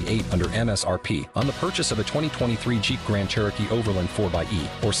 $15,178 under MSRP on the purchase of a 2023 Jeep Grand Cherokee Overland 4xE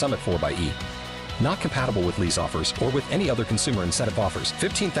or Summit 4xE. Not compatible with lease offers or with any other consumer incentive offers.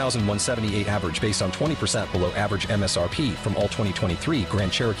 $15,178 average based on 20% below average MSRP from all 2023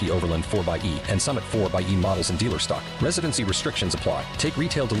 Grand Cherokee Overland 4xE and Summit 4xE models in dealer stock. Residency restrictions apply. Take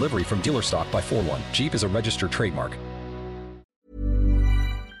retail delivery from dealer stock by 4/1. Jeep is a registered trademark.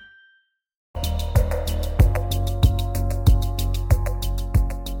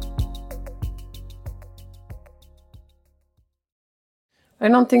 Är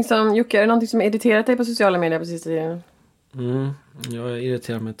det någonting som, Jocke, är det någonting som har irriterat dig på sociala medier på sista tiden? Jag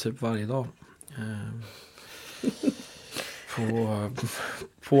irriterar mig typ varje dag.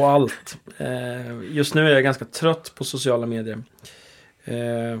 På allt. Just nu är jag ganska trött på sociala medier.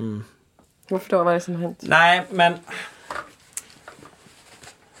 Varför då? Vad är det som har hänt? Nej, men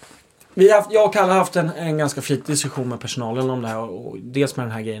jag och Kalle har haft en ganska flitig diskussion med personalen om det här. Och dels med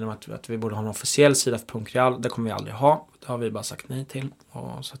den här grejen om att vi borde ha en officiell sida för Royale. Det kommer vi aldrig ha. Det har vi bara sagt nej till.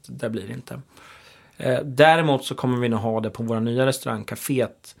 Så att det blir det inte. Däremot så kommer vi nog ha det på våra nya restaurang,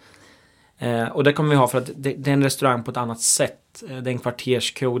 Caféet. Och det kommer vi ha för att det är en restaurang på ett annat sätt. Det är en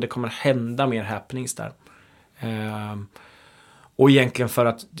kvarterskrog. Det kommer hända mer happenings där. Och egentligen för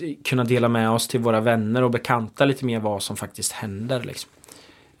att kunna dela med oss till våra vänner och bekanta lite mer vad som faktiskt händer liksom.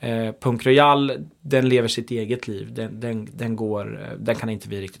 Royale, den lever sitt eget liv. Den kan inte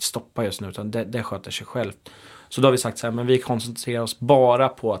vi riktigt stoppa just nu, utan den sköter sig själv. Så då har vi sagt så här, men vi koncentrerar oss bara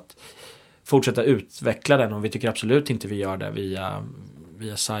på att fortsätta utveckla den, och vi tycker absolut inte vi gör det via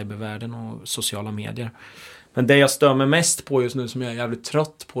cybervärlden och sociala medier. Men det jag stör mig mest på just nu, som jag är jävligt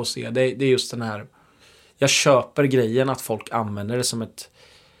trött på att se, det är just den här, jag köper grejen att folk använder det som ett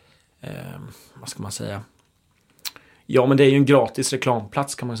vad ska man säga? Ja, men det är ju en gratis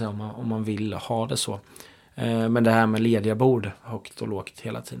reklamplats kan man säga om man vill ha det så. Men det här med lediga bord högt och lågt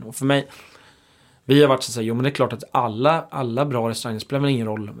hela tiden. Och för mig, vi har varit så att säga, jo men det är klart att alla bra restauranger spelar väl ingen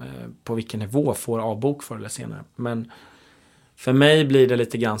roll på vilken nivå får avbok förr eller senare. Men för mig blir det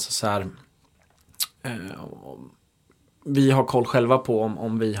lite grann så här, vi har koll själva på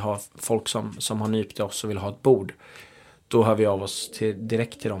om vi har folk som har nypt oss och vill ha ett bord. Då hör vi av oss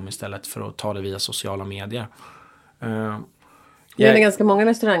direkt till dem istället för att ta det via sociala medier. Det är ganska många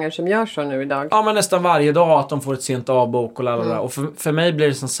restauranger som gör så nu idag. Ja, men nästan varje dag att de får ett sent avbok och lalala. Och för mig blir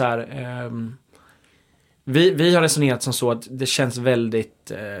det så här, Vi har resonerat som så att det känns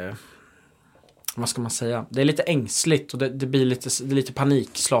väldigt... vad ska man säga? Det är lite ängsligt och det blir lite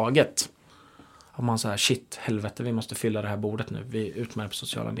panikslaget. Om man säger shit, helvete, vi måste fylla det här bordet nu. Vi är utmärkt på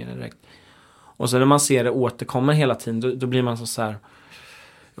sociala medier direkt. Och så när man ser det återkommer hela tiden, då blir man så här...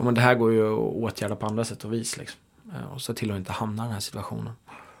 Ja, men det här går ju att åtgärda på andra sätt och vis. Liksom. Och så till att inte hamna i den här situationen.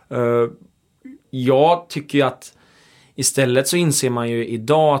 Jag tycker ju att istället så inser man ju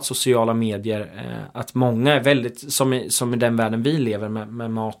idag att sociala medier, att många är väldigt, som i den världen vi lever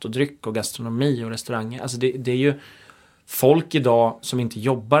med mat och dryck och gastronomi och restauranger. Alltså det är ju folk idag som inte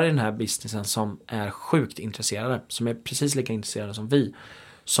jobbar i den här businessen som är sjukt intresserade, som är precis lika intresserade som vi,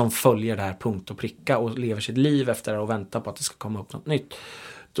 som följer det här punkt och pricka och lever sitt liv efter det och väntar på att det ska komma upp något nytt.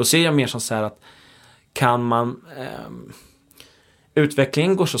 Då ser jag mer som så här att kan man...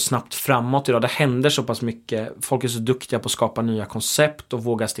 utvecklingen går så snabbt framåt idag. Det händer så pass mycket. Folk är så duktiga på att skapa nya koncept och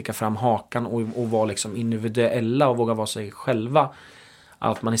våga sticka fram hakan och vara liksom individuella och våga vara sig själva.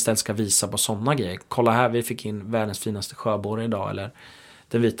 Att man istället ska visa på sådana grejer. Kolla här, vi fick in världens finaste sjöborre idag. Eller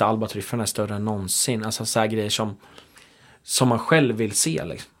den vita albatryffeln är större än någonsin. Alltså så här grejer som man själv vill se.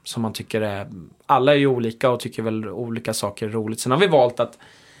 Liksom. Som man tycker är... Alla är ju olika och tycker väl olika saker är roligt. Sen har vi valt att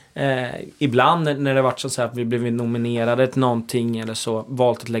ibland när det varit så att vi blivit nominerade till någonting eller så,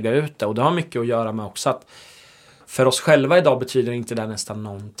 valt att lägga ut det. Och det har mycket att göra med också att för oss själva idag betyder inte det nästan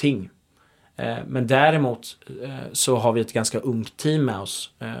någonting. Men däremot så har vi ett ganska ungt team med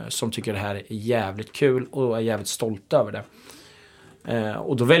oss som tycker det här är jävligt kul och är jävligt stolta över det.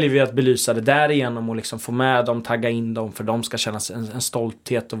 Och då väljer vi att belysa det där igenom och liksom få med dem, tagga in dem för de ska känna en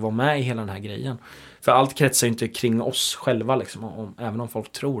stolthet och vara med i hela den här grejen. För allt kretsar inte kring oss själva liksom, även om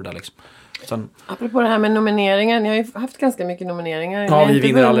folk tror det liksom. Utan, apropå det här med nomineringar, ni har ju haft ganska mycket nomineringar. Ja, vi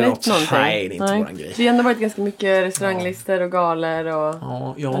vinner aldrig något. Någonting. Nej, det är inte våran grej. Det har ändå varit ganska mycket restauranglistor och galer och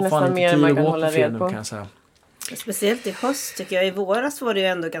jag har nästan mer man kan hålla red på. Kan jag säga. Speciellt i höst tycker jag. I våras var det ju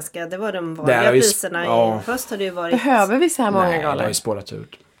ändå ganska... Det var de vanliga priserna. I höst har det ju varit... Behöver vi så här många galor? Det har ju spårat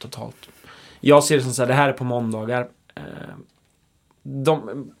ut totalt. Jag ser det som så här, det här är på måndagar.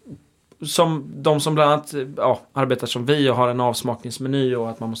 De som bland annat arbetar som vi och har en avsmakningsmeny och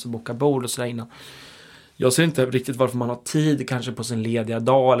att man måste boka bord och sådär innan. Jag ser inte riktigt varför man har tid kanske på sin lediga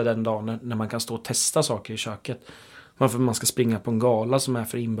dag eller den dagen när man kan stå och testa saker i köket. Varför man ska springa på en gala som är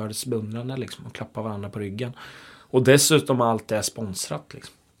för inbördes beundrande liksom, och klappa varandra på ryggen. Och dessutom allt det är sponsrat.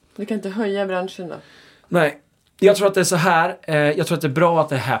 Liksom. Du kan inte höja branschen då? Nej, jag tror att det är så här. Jag tror att det är bra att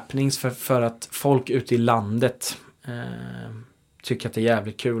det är happenings för att folk ute i landet tycker att det är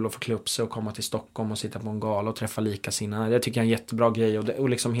jävligt kul att få klä upp sig och komma till Stockholm och sitta på en gala och träffa likasinnade. Det tycker jag är en jättebra grej och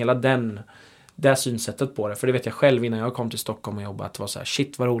liksom hela det synsättet på det. För det vet jag själv innan jag kom till Stockholm och jobbade att det var så här,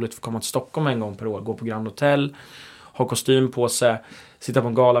 shit vad roligt att få komma till Stockholm en gång per år. Gå på Grand Hotel, ha kostym på sig, sitta på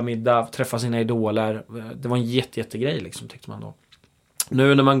en galamiddag, träffa sina idoler. Det var en jättegrej liksom, tyckte man då.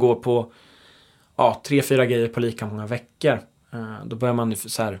 Nu när man går på 3-4 grejer på lika många veckor, då börjar man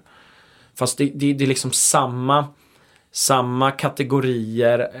så här, fast det är liksom samma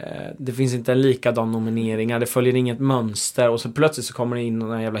kategorier, det finns inte en likadan nomineringar, det följer inget mönster och så plötsligt så kommer det in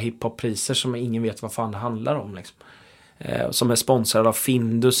några jävla hiphop-priser som ingen vet vad fan det handlar om liksom. Som är sponsrade av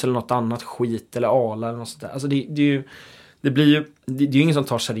Findus eller något annat skit eller Ala eller något sånt där. Alltså det är ju ingen som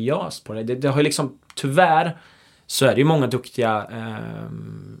tar seriöst på det. Det har ju liksom, tyvärr så är det ju många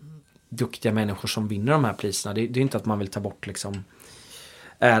duktiga människor som vinner de här priserna. Det är inte att man vill ta bort liksom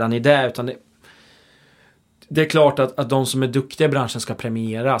äran i det, utan det är klart att de som är duktiga i branschen ska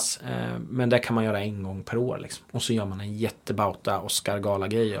premieras, men det kan man göra en gång per år liksom. Och så gör man en jättebauta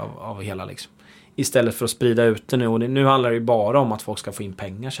Oscar-gala-grej av hela liksom. Istället för att sprida ut det nu. Och nu handlar det ju bara om att folk ska få in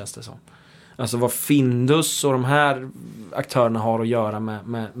pengar, känns det som. Alltså vad Findus och de här aktörerna har att göra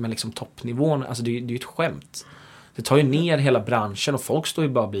med liksom toppnivån. Alltså det är ju ett skämt. Det tar ju ner hela branschen och folk står ju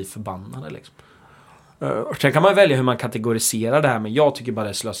bara och blir förbannade liksom. Sen kan man välja hur man kategoriserar det här, men jag tycker bara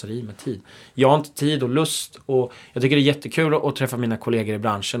det är slöseri med tid. Jag har inte tid och lust, och jag tycker det är jättekul att träffa mina kollegor i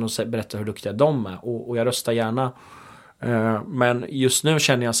branschen och berätta hur duktiga de är, och jag röstar gärna. Men just nu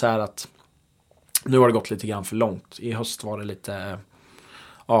känner jag så här att nu har det gått lite grann för långt. I höst var det lite,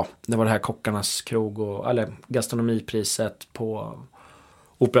 det var det här kockarnas krog eller gastronomipriset på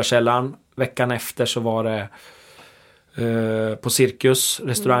Operakällaren. Veckan efter så var det på Cirkus,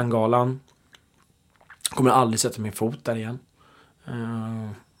 restauranggalan. Kommer aldrig sätta min fot där igen.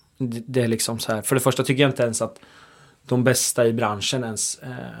 Det är liksom så här. För det första tycker jag inte ens att de bästa i branschen ens...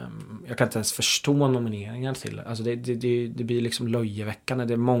 jag kan inte ens förstå nomineringar till. Alltså det blir liksom löjeväckande.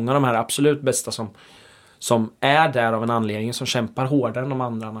 Det är många av de här absolut bästa som är där av en anledning, som kämpar hårdare än de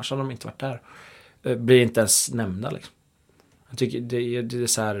andra, annars har de inte varit där. Blir inte ens nämnda liksom. Jag tycker det är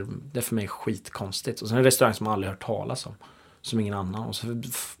så här, det är för mig skitkonstigt. Och sen är det en restaurang som man aldrig hört talas om. Som ingen annan. Och så,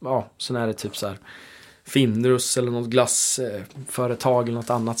 sen är det typ så här Findus eller något glassföretag eller något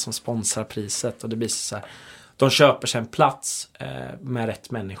annat som sponsrar priset. Och det blir så här, de köper sig en plats med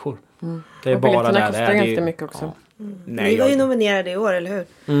rätt människor. Det är och bara där. Kostar ganska mycket också. Ja. Ni var ju nominerade i år, eller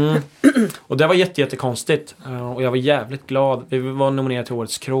hur? Och det var jättekonstigt. Och jag var jävligt glad. Vi var nominerade till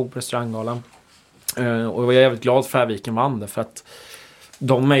Årets krog på restauranggalan. Och jag var jävligt glad för Färviken vann det. För att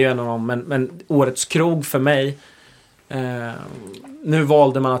de är ju en av dem. Men Årets krog för mig... nu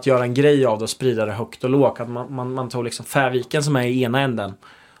valde man att göra en grej av det och sprida det högt och lågt. Att man tog liksom Färviken som är i ena änden.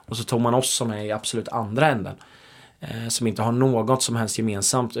 Och så tog man oss som är i absolut andra änden. Som inte har något som helst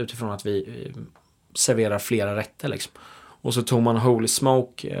gemensamt utifrån att vi serverar flera rätter liksom. Och så tog man Holy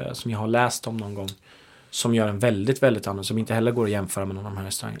Smoke som jag har läst om någon gång. Som gör en väldigt, väldigt annan. Som inte heller går att jämföra med någon av de här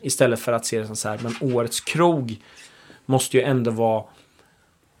restaurangerna. Istället för att se det som så här. Men Årets krog måste ju ändå vara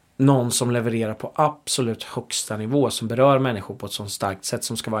någon som levererar på absolut högsta nivå. Som berör människor på ett sånt starkt sätt.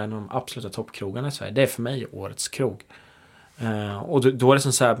 Som ska vara en av de absoluta toppkrogarna i Sverige. Det är för mig Årets krog. Och då är det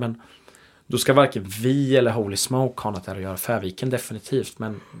som så här. Men då ska varken vi eller Holy Smoke ha något där att göra. Färviken definitivt.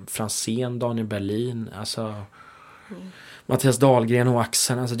 Men Franzén, Daniel Berlin. Alltså... Mattias Dahlgren och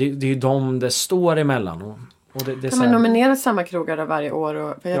Axel, alltså det är ju de det står emellan. Och det kan man nominera samma krogar då varje år?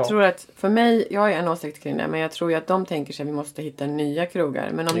 Och, för jag tror att, för mig, jag har en åsikt kring det, men jag tror ju att de tänker sig att vi måste hitta nya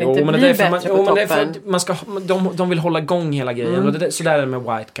krogar. Men om det inte blir bättre på toppen... De vill hålla igång hela grejen. Och så där är det med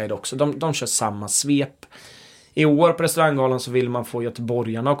White Guide också. De kör samma svep. I år på restauranggalan så vill man få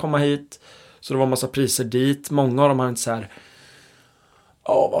göteborgarna att komma hit. Så det var en massa priser dit. Många av dem har inte så här...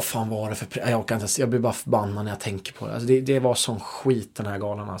 vad fan var det för... Jag blir bara förbannad när jag tänker på det. Alltså det var sån skit den här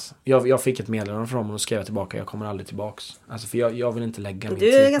galan. Alltså. Jag fick ett meddelande från dem och skrev tillbaka. Jag kommer aldrig tillbaks. Alltså för jag vill inte lägga min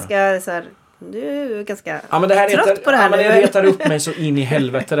tid. Du är ganska så här... Du är ganska men det här trött på det här. Men det retar upp mig så in i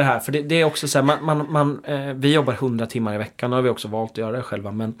helvete det här. För det är också så här... vi jobbar 100 timmar i veckan. Och har vi också valt att göra det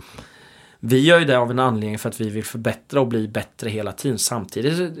själva. Men vi gör ju det av en anledning för att vi vill förbättra och bli bättre hela tiden.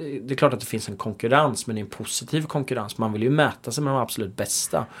 Samtidigt det är klart att det finns en konkurrens, men det är en positiv konkurrens. Man vill ju mäta sig med de absolut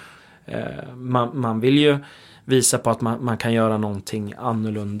bästa. Man vill ju visa på att man kan göra någonting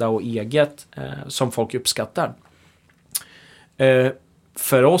annorlunda och eget som folk uppskattar.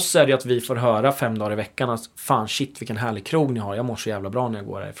 För oss är det att vi får höra 5 dagar i veckan att fan shit vilken härlig krog ni har. Jag mår så jävla bra när jag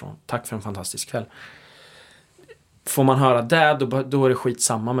går härifrån. Tack för en fantastisk kväll. Får man höra det, då är det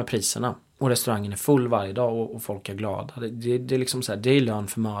skitsamma med priserna. Och restaurangen är full varje dag och folk är glada. Det är liksom så här, det är lön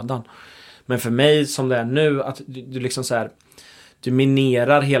för mödan. Men för mig som det är nu, att du liksom så här, du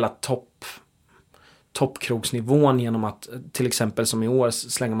minerar hela toppkrogsnivån genom att till exempel som i år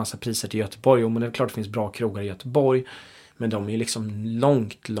slänga massa priser till Göteborg. Men det är klart det finns bra krogar i Göteborg. Men de är ju liksom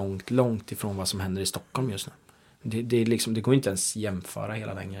långt ifrån vad som händer i Stockholm just nu. Det är liksom, det går inte ens jämföra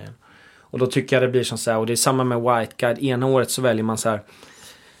hela den grejen. Och då tycker jag det blir som så här, och det är samma med White Guide. Ena året så väljer man så här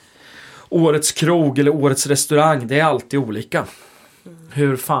årets krog eller årets restaurang. Det är alltid olika.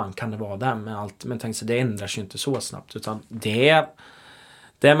 Hur fan kan det vara där med allt? Men tänk så det ändras ju inte så snabbt. Utan det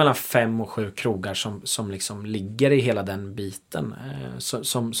är mellan 5 och 7 krogar som liksom ligger i hela den biten.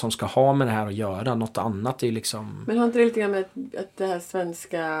 Som ska ha med det här att göra. Något annat är liksom... Men har inte det lite grann med att det här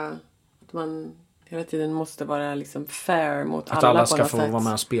svenska... Att man hela tiden måste vara liksom fair mot alla på något sätt? Att alla ska få vara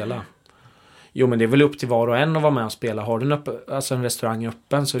med och spela. Jo, men det är väl upp till var och en att vara med och spela. Har du en restaurang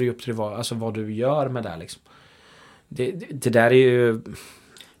öppen så är det upp till vad du gör med det liksom. Det där är ju...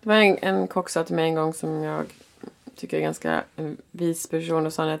 Det var en kock sa till mig en gång som jag tycker är ganska en vis person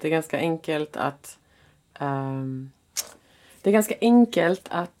och sa att det är ganska enkelt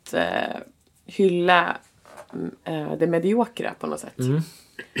att hylla det mediokra på något sätt.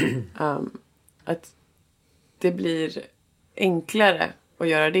 Att det blir enklare att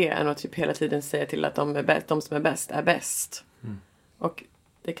göra det än att typ hela tiden säga till att de som är bäst är bäst. Och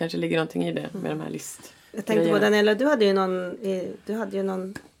det kanske ligger någonting i det med de här list. Jag tänkte på Daniela, du hade ju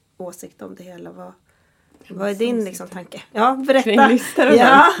någon åsikt om det hela. Vad är din liksom tanke? Ja, berätta.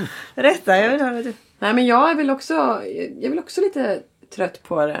 Berätta, jag vill höra du. Nej, men jag är väl också lite trött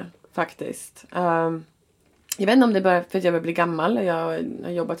på det faktiskt. Jag vet inte om det är bara för att jag blir gammal. Jag har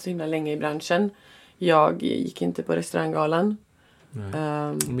jobbat så himla länge i branschen. Jag gick inte på restauranggalan.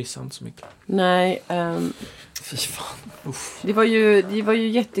 Missade inte så mycket. Nej. Fy fan. Det var ju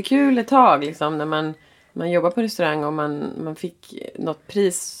jättekul ett tag liksom, när man jobbar på restaurang och man fick något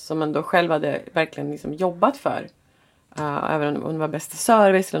pris som man då själv hade verkligen liksom jobbat för. Även om det var bästa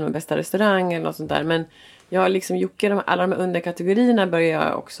service eller bästa restaurang eller något sånt där. Men jag liksom Jocke, alla de underkategorierna börjar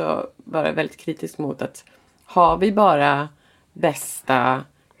jag också vara väldigt kritisk mot att har vi bara bästa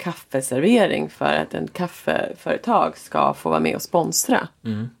kaffeservering för att en kaffeföretag ska få vara med och sponsra.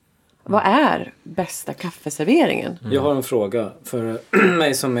 Vad är bästa kaffeserveringen? Jag har en fråga för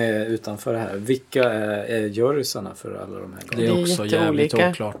mig som är utanför det här. Vilka är jurysarna för alla de här? Det är också jävligt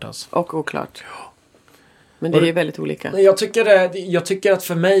oklart alltså. Och oklart. Ja. Men det är ju väldigt olika. Jag tycker att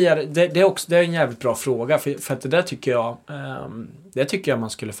för mig är det är en jävligt bra fråga. För att det tycker jag man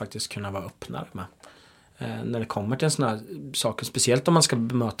skulle faktiskt kunna vara öppnare med. När det kommer till en sån här saker. Speciellt om man ska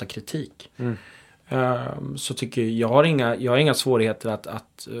bemöta kritik. Så tycker jag har inga svårigheter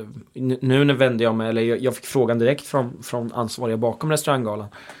att nu när vände jag mig, eller jag fick frågan direkt från ansvariga bakom restauranggalan.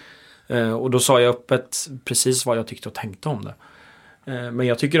 Och då sa jag öppet precis vad jag tyckte och tänkte om det. Men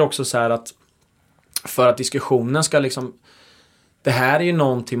jag tycker också så här att för att diskussionen ska liksom, det här är ju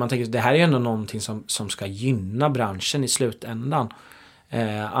någonting, man tänker, det här är ju ändå någonting som ska gynna branschen i slutändan.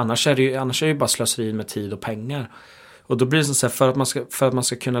 Annars är det ju bara slöseri med tid och pengar. Och då blir det så här, för att man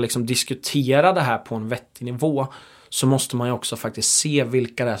ska kunna liksom diskutera det här på en vettig nivå, så måste man ju också faktiskt se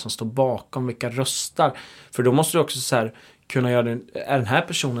vilka det är som står bakom, vilka röstar. För då måste du också så här kunna göra är den här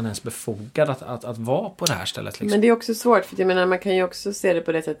personen ens befogad att vara på det här stället liksom. Men det är också svårt, för jag menar, man kan ju också se det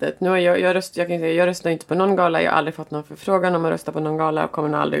på det sättet. Nu jag röstar inte på någon gala, jag har aldrig fått någon förfrågan om att rösta på någon gala och kommer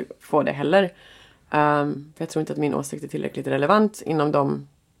nog aldrig få det heller. För jag tror inte att min åsikt är tillräckligt relevant inom de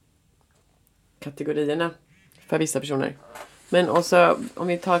kategorierna för vissa personer. Men också om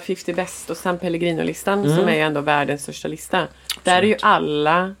vi tar 50 bäst och San Pellegrino-listan som är ju ändå världens största lista. Där är ju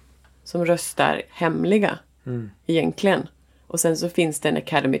alla som röstar hemliga egentligen. Och sen så finns det en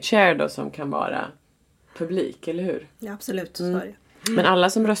Academy Chair då som kan vara publik, eller hur? Ja, absolut. Så är det. Men alla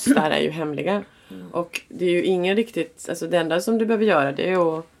som röstar är ju hemliga. Och det är ju ingen riktigt, alltså det enda som du behöver göra, det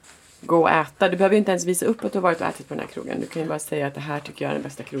är att gå och äta. Du behöver inte ens visa upp att du har varit och ätit på den här krogen. Du kan ju bara säga att det här tycker jag är den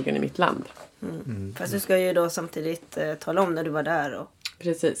bästa krogen i mitt land. Fast du ska ju då samtidigt tala om när du var där. Och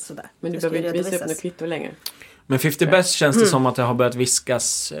precis. sådär. Men du behöver inte visa upp något kvitto längre. Men 50 bäst känns det som att det har börjat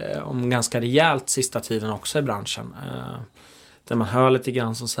viskas om ganska rejält sista tiden också i branschen. Där man hör lite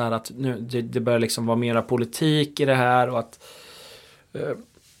grann som så här att nu, det börjar liksom vara mera politik i det här.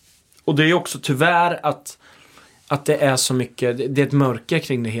 Och det är ju också tyvärr att det är så mycket, det är ett mörker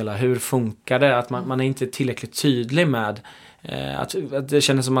kring det hela. Hur funkar det? Att man är inte tillräckligt tydlig med att det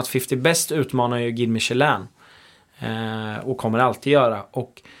känns som att 50 bäst utmanar ju Guide Michelin. Och kommer alltid göra.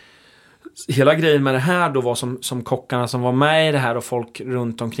 Och hela grejen med det här då var som kockarna som var med i det här och folk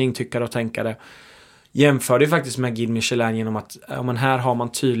runt omkring tyckare och tänkare jämförde faktiskt med Guide Michelin genom att men här har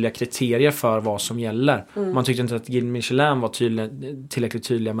man tydliga kriterier för vad som gäller. Man tyckte inte att Guide Michelin var tillräckligt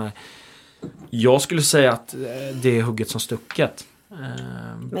tydliga med. Jag skulle säga att det är hugget som stucket.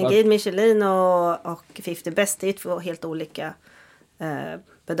 Men Guide Michelin och 50 bäst är ju två helt olika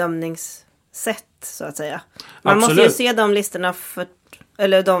bedömningssätt så att säga. Man Absolut. måste ju se de listorna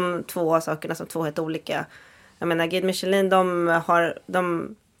eller de två sakerna som två helt olika. Jag menar Guide Michelin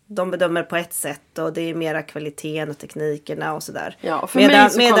de bedömer på ett sätt och det är mera kvaliteten och teknikerna och sådär. Ja, och medan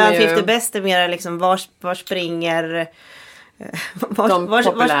 50 ju bäst är mera liksom var springer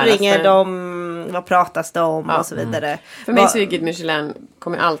vad pratas det om och så vidare. För mig så är Guide Michelin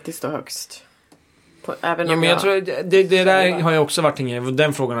kommer alltid stå högst. Även om jag tror det där har ju också varit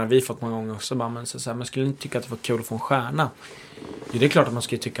den frågan har vi fått många gånger också. Men man skulle inte tycka att det var kul att få en stjärna. Jo, det är klart att man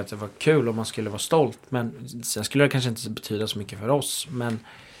skulle tycka att det var kul och man skulle vara stolt. Men sen skulle det kanske inte betyda så mycket för oss. Men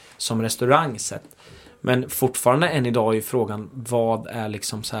som restaurang sett. Men fortfarande än idag är frågan vad är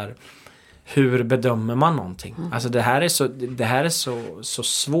liksom så här. Hur bedömer man någonting? Alltså det här är så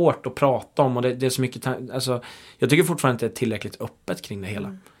svårt att prata om och det är så mycket alltså jag tycker fortfarande inte det är tillräckligt öppet kring det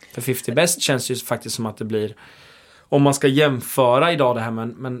hela. För 50 bäst känns ju faktiskt som att det blir om man ska jämföra idag det här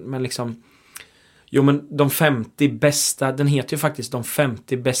men liksom men de 50 bästa, den heter ju faktiskt de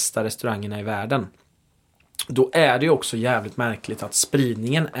 50 bästa restaurangerna i världen. Då är det ju också jävligt märkligt att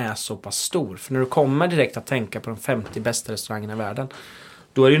spridningen är så pass stor. För när du kommer direkt att tänka på de 50 bästa restaurangerna i världen,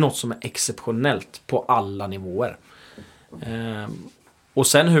 då är det ju något som är exceptionellt på alla nivåer. Och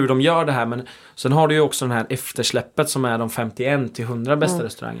sen hur de gör det här. Men sen har du ju också den här eftersläppet som är de 51 till 100 bästa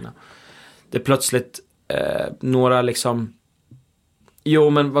restaurangerna. Det är plötsligt några liksom. Jo,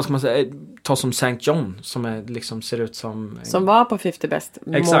 men vad ska man säga? Ta som St. John som är liksom ser ut som var på 50 bäst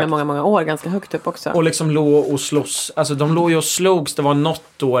många år, ganska högt upp också. Och liksom låg och slåss. Alltså de låg ju och slogs. Det var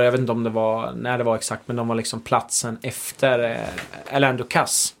något år, jag vet inte om det var när det var exakt, men de var liksom platsen efter Alain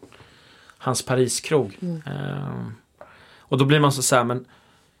Ducasse. Hans Pariskrog. Och då blir man så här, men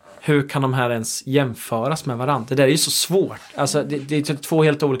hur kan de här ens jämföras med varandra? Det där är ju så svårt. Alltså det är typ två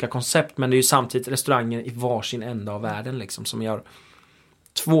helt olika koncept, men det är ju samtidigt restauranger i varsin ända av världen liksom som gör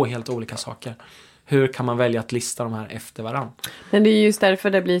två helt olika saker. hur kan man välja att lista de här efter varandra? Men det är just därför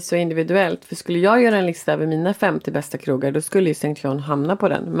det blir så individuellt. För skulle jag göra en lista över mina 50 bästa krogar, då skulle ju St. John hamna på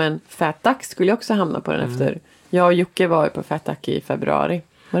den. Men Fat Duck skulle jag också hamna på den efter. Jag och Jocke var ju på Fat Duck i februari.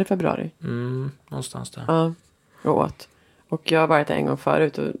 Var det februari? Någonstans där. Ja, och åt. Och jag har varit där en gång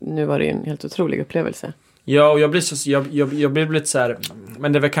förut och nu var det en helt otrolig upplevelse. Ja, och jag blir lite så här,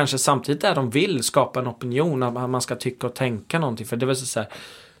 men det är väl kanske samtidigt där de vill skapa en opinion, att man ska tycka och tänka någonting. För det är väl så här,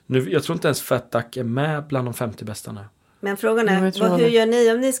 nu, jag tror inte ens Fat Duck är med bland de 50 bästa nu. Men frågan är, hur gör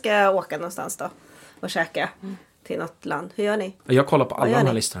ni om ni ska åka någonstans då? Och käka till något land? Hur gör ni? Jag kollar på alla de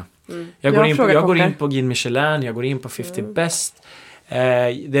här listorna. Jag går in på Guide Michelin, jag går in på 50 bäst. Det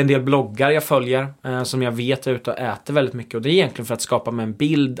är en del bloggar jag följer som jag vet är ute och äter väldigt mycket. Och det är egentligen för att skapa mig en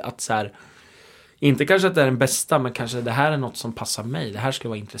bild att så här, inte kanske att det är den bästa, men kanske det här är något som passar mig. Det här skulle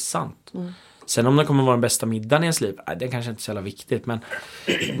vara intressant. Sen om det kommer vara den bästa middagen i ens liv, det är kanske inte så jävla viktigt. Men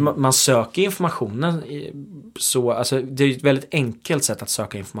man söker informationen så, alltså, det är ett väldigt enkelt sätt att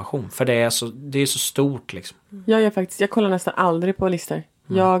söka information. För det är så stort liksom. Jag kollar nästan aldrig på listor.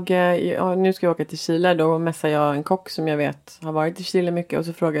 Nu ska jag åka till Chile. Då mässar jag en kock som jag vet har varit i Chile mycket. Och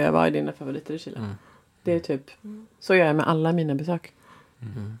så frågar jag, vad är dina favoriter i Chile? Det är typ, så gör jag med alla mina besök.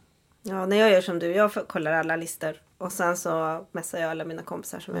 Ja, när jag gör som du, jag kollar alla listor. Och sen så mässar jag alla mina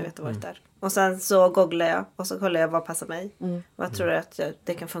kompisar som jag vet har varit där. Och sen så googlar jag och så kollar jag vad passar mig. Vad tror jag att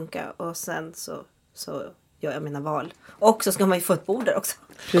det kan funka. Och sen så gör jag mina val. Och så ska man ju få ett bord där också.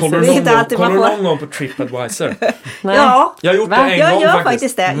 Kollar du någon gång på TripAdvisor? Ja, jag har gjort det en gång jag gör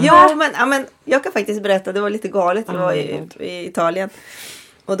faktiskt det. Ja, men jag kan faktiskt berätta, det var lite galet. Det var i Italien.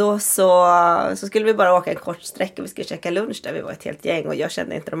 Och då så skulle vi bara åka en kort sträcka. Vi skulle käka lunch där. Vi var ett helt gäng och jag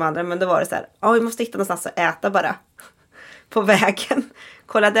kände inte de andra. Men då var det så här, vi måste hitta någonstans att äta bara. På vägen.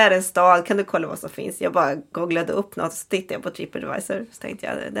 Kolla, där är en stad. Kan du kolla vad som finns? Jag bara googlade upp något. Så tittade jag på TripAdvisor. Så tänkte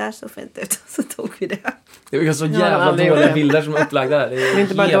jag, det där så fint ut. Så tog vi det. Det är så jävla dåliga bilder som är upplagda där. Det är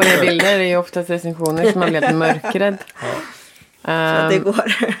inte bara dåliga bilder. Det är ju oftast recensioner som man blir lite mörkrädd. Så det går.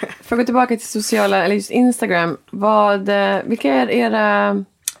 För att gå tillbaka till sociala, eller just Instagram. Vilka är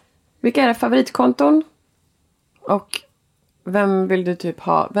era favoritkonton? Och vem vill du typ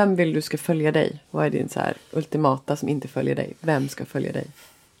ha? Vem vill du ska följa dig? Vad är din så här ultimata som inte följer dig? Vem ska följa dig?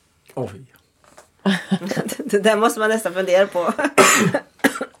 Oj. Det där måste man nästan fundera på.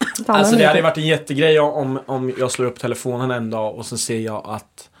 Alltså det hade varit en jättegrej om jag slår upp telefonen en dag och så ser jag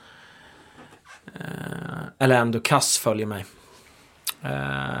att Alain Ducasse följer mig.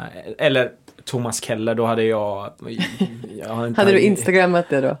 Eller Thomas Keller, då hade jag hade du Instagrammat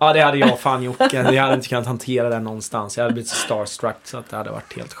det då? Ja, det hade jag fan gjort. Jag hade inte kunnat hantera det någonstans. Jag hade blivit starstruck så att det hade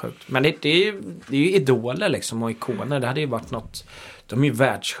varit helt sjukt. Men det är ju idoler liksom och ikoner. Det hade ju varit något. De är ju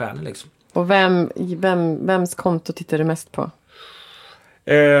världsstjärnor liksom. Och vems konto tittar du mest på?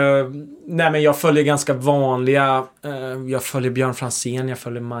 Nej, men jag följer ganska vanliga. Jag följer Björn Franzén, jag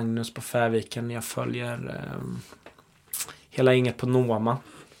följer Magnus på Färviken, jag följer hela inget på Noma.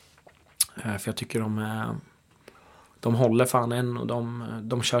 För jag tycker de håller fan än och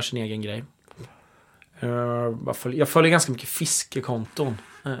de kör sin egen grej. Jag följer ganska mycket fiskekonton.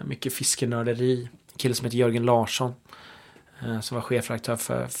 Mycket fiskenörderi. En kille som heter Jörgen Larsson. Som var chefredaktör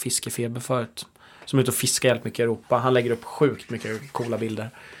för Fiskefeber förut. Som är ute och fiskar helt mycket i Europa. Han lägger upp sjukt mycket coola bilder.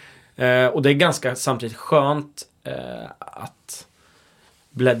 Och det är ganska samtidigt skönt att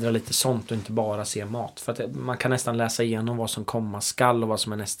bläddra lite sånt och inte bara se mat. För att man kan nästan läsa igenom vad som komma skall och vad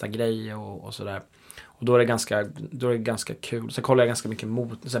som är nästa grej och sådär. Och då är det ganska kul. Så kollar jag ganska mycket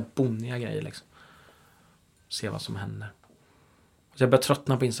mot så här bonniga grejer liksom. Se vad som händer. Så jag börjar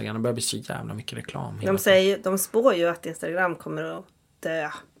tröttna på Instagram. Det börjar bli så jävla mycket reklam. De spår ju att Instagram kommer att dö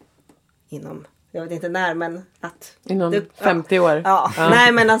inom, jag vet inte när, men att inom 50 år. Ja.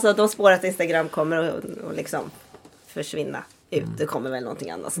 Nej, men alltså de spår att Instagram kommer att liksom försvinna ut. Det kommer väl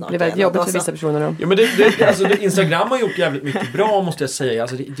någonting annat snart. Det är väldigt jobbigt för vissa personer då. Ja, men alltså, Instagram har gjort jävligt mycket bra, måste jag säga.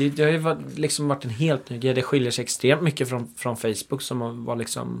 Alltså, det har ju liksom varit en helt ny grej. Det skiljer sig extremt mycket från Facebook som var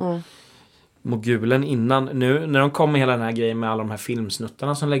liksom mogulen innan. Nu när de kommer hela den här grejen med alla de här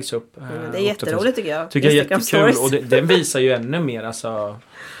filmsnuttarna som läggs upp. Det är jätteroligt tycker jag. Tycker jag är jättekul. Och den visar ju ännu mer alltså.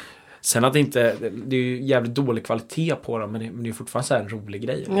 Sen att det är ju jävligt dålig kvalitet på dem, men det är fortfarande så här en rolig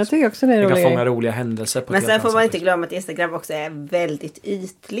grej. Jag tycker också det är roligt. Det kan fånga roliga händelser på. Men sen får man inte glömma att Instagram också är väldigt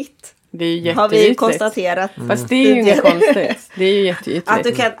ytligt. Det är ju jätteytligt. Har vi konstaterat. Fast det är ju inget konstigt. Det är ju jätteytligt. Att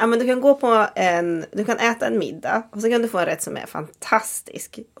du kan gå på du kan äta en middag och så kan du få en rätt som är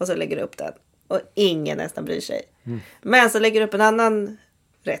fantastisk och så lägger du upp den och ingen nästan bryr sig. Men så lägger du upp en annan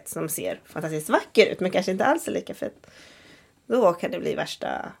rätt som ser fantastiskt vacker ut men kanske inte alls är lika fett. Då kan det bli värsta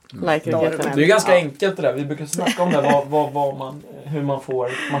Like-raketen. Det är ganska enkelt det där. Vi brukar snacka om det. Hur man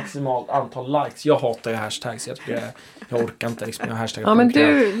får maximalt antal likes. Jag hatar ju hashtags. Jag orkar inte liksom. Jag hashtaggar. Ja, men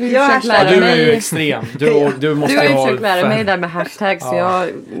du försökt lära mig. Du mig. är ju extrem. Du måste har ju ha försökt lära mig där med hashtags. Så jag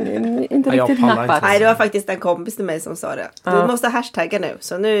inte riktigt nappat. Nej, det var faktiskt en kompis till mig som sa det. Du måste hashtagga nu.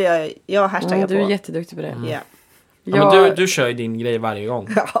 Så nu är jag hashtaggar på. Du är jätteduktig på det. Ja. Ja, men du kör ju din grej varje gång.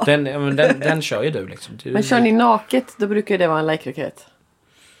 Ja. Den kör ju du liksom. Men kör ni naket, då brukar det vara en like-raket.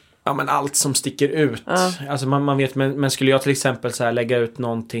 Ja, men allt som sticker ut. Alltså man vet, men skulle jag till exempel så här lägga ut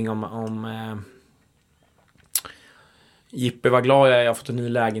någonting om Jippe var glad jag har fått en ny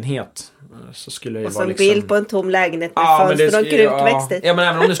lägenhet. Så skulle det och vara så liksom... bild på en tom lägenhet med fönster och krukväxt. Ja, men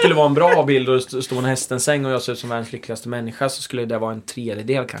även om det skulle vara en bra bild och det står en hästensäng och jag ser ut som världens lyckligaste människa, så skulle det vara en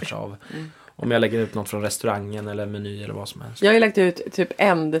tredjedel kanske av om jag lägger ut något från restaurangen eller meny eller vad som helst. Jag har ju lagt ut typ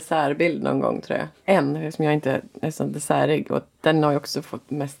en dessertbild någon gång, tror jag. Som jag inte är så dessertig. Och den har ju också fått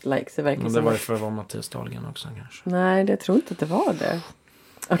mest likes. Det verkar men det var ju för att vara Mattias Dahlgren också kanske. Nej, jag tror inte att det var det.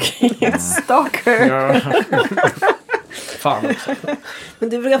 Okej, stalker. Ja. Fan också. Men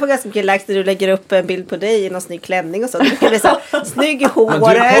du brukar få ganska mycket likes när du lägger upp en bild på dig i någon snygg klänning och så. Du brukar bli så snygg i håret.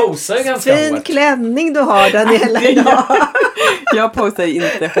 Men du posar ju ganska fin hårt. Klänning du har, Daniela. Jag posar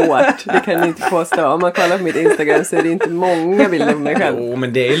inte hårt. Det kan ni inte påstå. Om man kollar på mitt Instagram så är det inte många bilder på mig själv. Jo,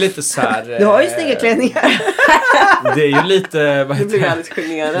 men det är lite så här... Du har ju snygga klänningar. Det är ju lite... Du blir alldeles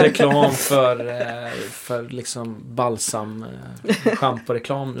generad. Reklam för liksom balsam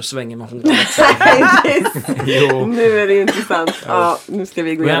shampoo-reklam. Nu svänger man håret. Jo. Nu är det intressant. Ja, nu ska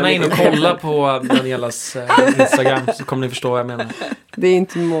vi gå igenom. Gärna in och kolla på Danielas Instagram så kommer ni förstå vad jag menar. Det är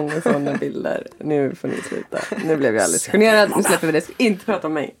inte många sådana bilder. Nu får ni sluta. Nu blev jag alldeles generad. Nu släpper vi det. Ska inte prata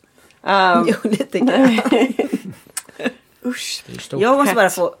om mig. Jo, det tycker jag. Usch. Jag måste bara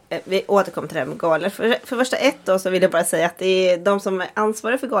få, vi återkommer till det här med galor. För första då så vill jag bara säga att det är de som är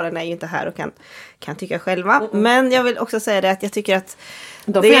ansvariga för galorna är ju inte här och kan tycka själva. Men jag vill också säga det att jag tycker att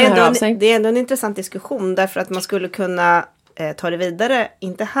det är ändå en intressant diskussion. Därför att man skulle kunna ta det vidare,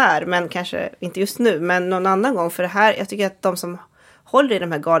 inte här, men kanske inte just nu, men någon annan gång. För det här, jag tycker att de som håller i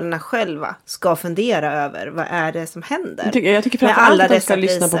de här galorna själva ska fundera över vad är det som händer. Jag tycker framförallt att de ska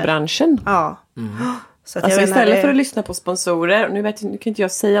lyssna på branschen. Ja. Så att alltså istället för att lyssna på sponsorer, och nu kan inte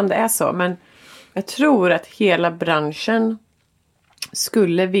jag säga om det är så, men jag tror att hela branschen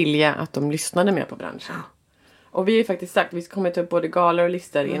skulle vilja att de lyssnade mer på branschen. Och vi har ju faktiskt sagt att vi kommer ta upp både galor och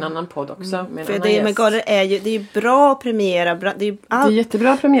listor i en annan podd också. För det med galor är ju bra att premiera. Det är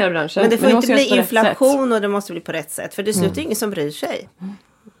jättebra att premiera branschen. Men det får inte bli inflation och det måste bli på rätt sätt. För det slutar ingen som bryr sig.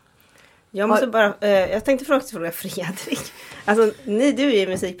 Jag måste jag tänkte fråga Fredrik. Alltså, du är ju i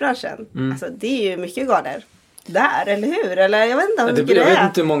musikbranschen. Alltså, det är ju mycket galor där, eller hur? Eller jag vet inte hur mycket det är. Jag vet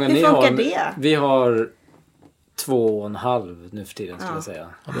inte hur många ni har. Det? Vi har 2,5 nu för tiden skulle jag säga.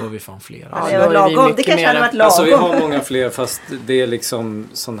 Ja, då har vi fan fler. Ja, det var lagom. Det kanske hade varit lagom. Alltså vi har många fler, fast det är liksom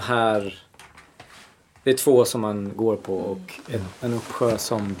sån här... Det är 2 som man går på och en uppsjö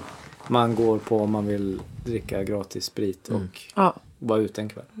som man går på om man vill dricka gratis sprit och vara ute en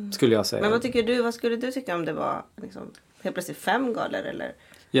kväll, skulle jag säga. Men vad tycker du? Vad skulle du tycka om det var liksom, helt plötsligt 5 galor eller?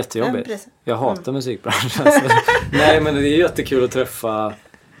 Jättejobbigt. Jag hatar musikbranschen. Alltså. Nej, men det är jättekul att träffa.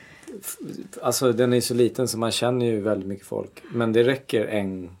 Alltså den är så liten så man känner ju väldigt mycket folk. Men det räcker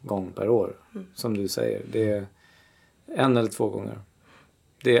en gång per år. Som du säger. Det är 1 eller 2 gånger.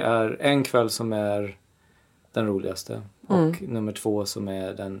 Det är en kväll som är den roligaste. Och nummer 2 som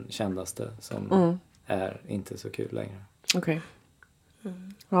är den kändaste. Som är inte så kul längre. Okej.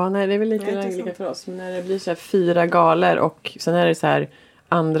 Ja, nej, det är väl lika för oss. Men när det blir så här 4 galor och sen är det så här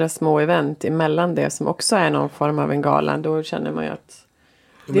andra små event emellan det som också är någon form av en gala. Då känner man ju att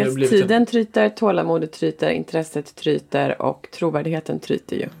dels tiden tryter, tålamodet tryter, intresset tryter och trovärdigheten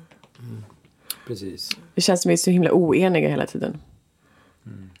tryter ju. Precis. Det känns som att vi är så himla oeniga hela tiden.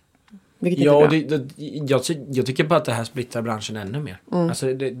 Ja, jag tycker bara att det här splittrar branschen ännu mer.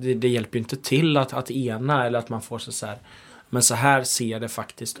 Alltså det hjälper ju inte till att ena eller att man får så här. Men så här ser det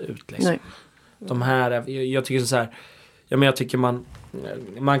faktiskt ut liksom. De här, jag tycker så här. Ja, men jag tycker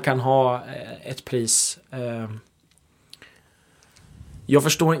man kan ha ett pris. Jag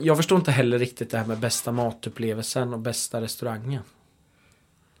förstår inte heller riktigt det här med bästa matupplevelsen och bästa restaurangen.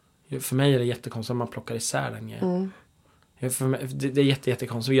 För mig är det jättekonstigt att man plockar isär den grejen. För mig, det är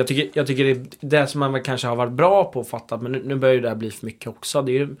jättekonstigt. Jag tycker det är det som man kanske har varit bra på att fatta, men nu börjar det där bli för mycket också.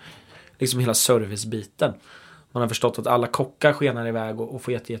 Det är ju liksom hela servicebiten. Man har förstått att alla kockar skenar iväg och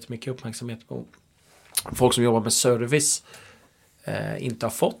får jättemycket uppmärksamhet. Och folk som jobbar med service inte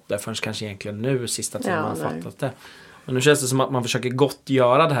har fått det förrän kanske egentligen nu sista tiden man har fattat det. Men nu känns det som att man försöker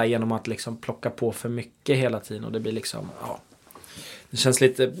gottgöra det här genom att liksom plocka på för mycket hela tiden och det blir liksom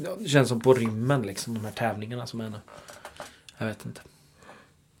Det känns som på rymmen liksom, de här tävlingarna som är nu. Jag vet inte.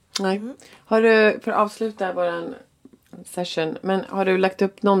 Nej. Har du, för att avsluta våran session, men har du lagt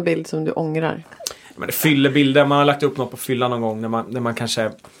upp någon bild som du ångrar? Men det fyller bilder. Man har lagt upp något på fylla någon gång när man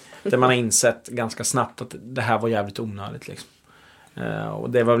kanske, där man har insett ganska snabbt att det här var jävligt onödigt liksom. Och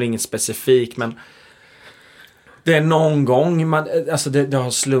det var väl inget specifikt, men det är någon gång alltså det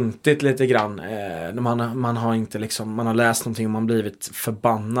har sluntit lite grann. Man har inte liksom, man har läst någonting och man blivit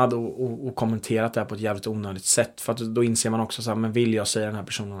förbannad och kommenterat det här på ett jävligt onödigt sätt. För att då inser man också så här, men vill jag säga den här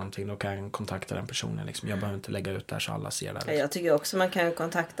personen någonting, då kan jag kontakta den personen liksom. Jag behöver inte lägga ut det här så alla ser det liksom. Jag tycker också man kan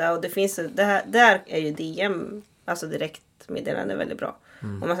kontakta, och det finns det här, där är ju DM, alltså direktmeddelande, väldigt bra.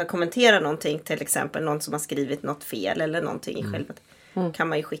 Om man ska kommentera någonting, till exempel någon som har skrivit något fel eller någonting i själva, kan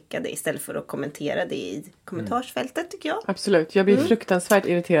man ju skicka det istället för att kommentera det i kommentarsfältet, tycker jag. Absolut. Jag blir fruktansvärt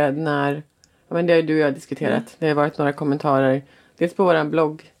irriterad när, men det har ju du och jag diskuterat. Det har varit några kommentarer, dels på vår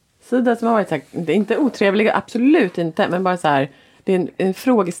bloggsida som har varit så här, det är inte otrevliga, absolut inte, men bara så här, det är en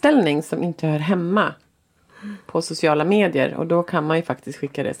frågeställning som inte hör hemma på sociala medier, och då kan man ju faktiskt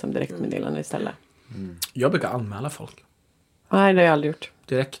skicka det som direktmeddelande istället. Jag brukar anmäla folk. Nej, det har jag aldrig gjort.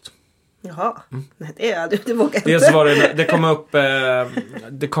 Direkt. Jaha, nej, det vågar inte. Dels var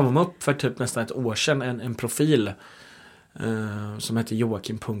det kom upp för typ nästan ett år sedan en profil som heter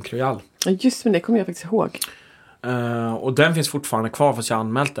Jocke Royale. Ja, just, men det kommer jag faktiskt ihåg. Och den finns fortfarande kvar fast jag har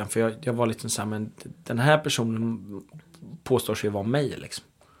anmält den, för jag var lite så här, men den här personen påstår sig vara mig liksom.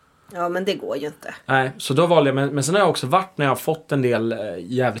 Ja, men det går ju inte. Nej, så då valde jag, men sen har jag också varit, när jag har fått en del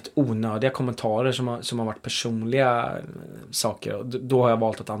jävligt onödiga kommentarer som har varit personliga saker, och då har jag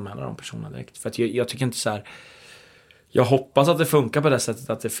valt att anmäla de personerna direkt. För att jag tycker inte så här, jag hoppas att det funkar på det sättet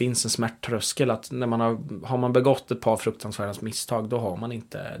att det finns en smärttröskel, att när man har man begått ett par fruktansvärda misstag, då har man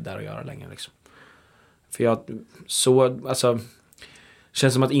inte där att göra längre liksom. För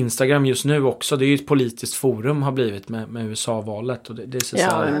känns som att Instagram just nu också, det är ju ett politiskt forum har blivit med USA-valet, och det är så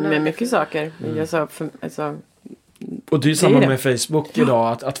här, med mycket saker. och det är ju samma med Facebook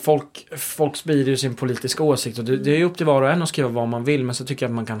idag, att folk sprider ju sin politiska åsikt, och det är ju upp till var och en att skriva vad man vill, men så tycker jag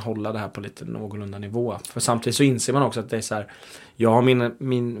att man kan hålla det här på lite någorlunda nivå. För samtidigt så inser man också att det är så här, jag har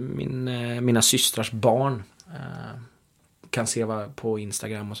mina systrars barn kan se på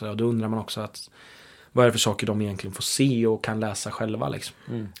Instagram och så, och då undrar man också att vad är det för saker de egentligen får se och kan läsa själva liksom.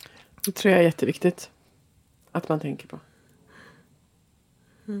 Det tror jag är jätteviktigt att man tänker på.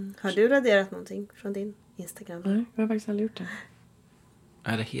 Har du raderat någonting från din Instagram? Nej, jag har faktiskt aldrig gjort det.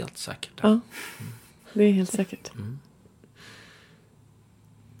 Är det helt säkert? Ja, det är helt säkert.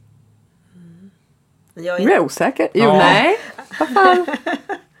 Jag är osäker. Jo, nej. Vad fan?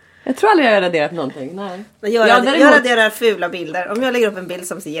 Jag tror aldrig jag har raderat någonting. Nej. Men jag raderar fula bilder. Om jag lägger upp en bild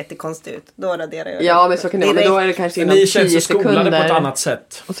som ser jättekonstig ut, då raderar jag. Ja, men så kan det vara. Men då är det kanske inom 10 sekunder. Ni känns skolade på ett annat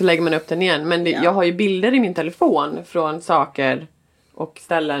sätt. Och så lägger man upp den igen. Men jag har ju bilder i min telefon från saker och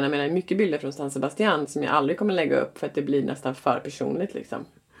ställen. Jag menar, mycket bilder från San Sebastian som jag aldrig kommer lägga upp för att det blir nästan för personligt liksom.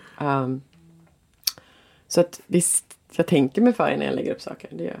 Så att visst, jag tänker mig för när jag lägger upp saker.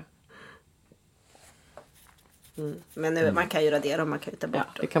 Det gör jag. Men nu, man kan ju radera och man kan ju ta bort.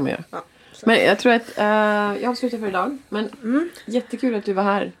 Ja, det kan man göra. Ja, men jag tror att jag avslutar för idag. Men jättekul att du var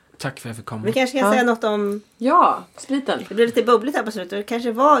här. Tack för att jag fick komma. Vi kanske kan säga något om... Ja, spriten. Det blev lite bubbligt här på slutet. Det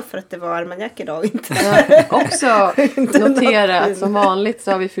kanske var för att det var Armagnac idag. Inte. Också notera att som vanligt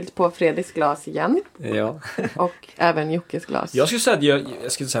så har vi fyllt på Fredriks glas igen. Ja. Och även Jockes glas. Jag skulle säga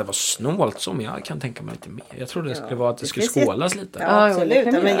att det var snålt som jag kan tänka mig lite mer. Jag trodde det skulle vara att det skulle skålas lite. Ja, absolut.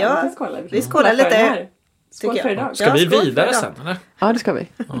 Men vi skålar lite. Skål för idag. Ska vi vidare sen, eller? Ja, det ska vi.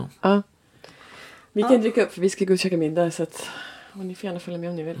 Ja. Vi kan dricka upp för vi ska gå och käka middag. Så att, och ni får gärna följa med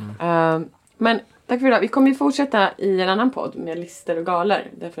om ni vill. Men tack för idag. Vi kommer ju fortsätta i en annan podd med lister och galor.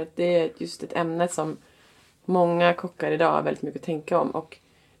 Därför att det är just ett ämne som många kockar idag har väldigt mycket att tänka om. Och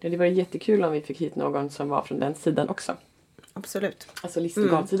det hade varit jättekul om vi fick hit någon som var från den sidan också. Absolut. Alltså lister och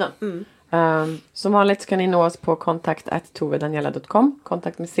galsidan. Som vanligt så kan ni nå oss på kontakt@tovedaniela.com.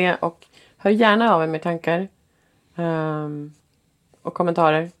 Kontakt med C, och hör gärna av er med tankar och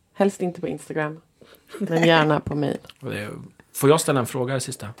kommentarer. Helst inte på Instagram, men gärna på mail. Får jag ställa en fråga i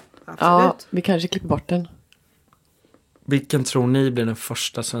sista? Absolut. Ja, vi kanske klipper bort den. Vilken tror ni blir den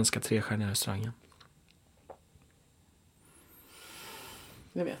första svenska 3-stjärniga restaurangen?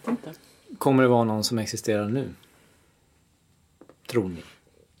 Jag vet inte. Kommer det vara någon som existerar nu? Tror ni?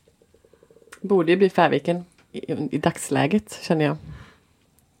 Borde ju bli Färviken i dagsläget, känner jag.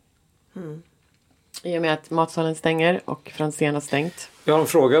 I och med att matsalen stänger och Franzén har stängt. Jag har en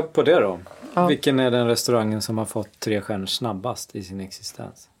fråga på det då. Ja. Vilken är den restaurangen som har fått 3 stjärnor snabbast i sin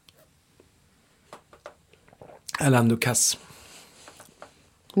existens? Alain Ducasse.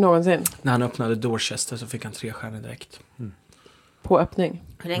 Någonsin. När han öppnade Dorchester så fick han 3 stjärnor direkt. På öppning.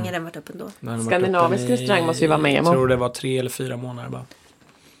 Hur länge har den varit öppen då? Skandinavisk restaurang måste ju vara med. Jag tror det var 3 eller 4 månader bara.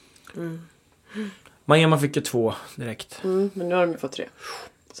 Miami fick ju 2 direkt. Men nu har de ju fått 3.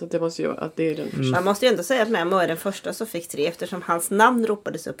 Så det måste ju att det är den första. Man måste ju ändå säga att Memo är den första som fick 3 eftersom hans namn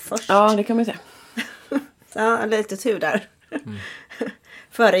ropades upp först. Ja, det kan man säga. Så han hade lite tur där.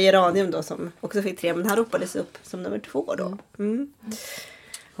 Före Geranium då som också fick 3, men han ropades upp som nummer 2 då.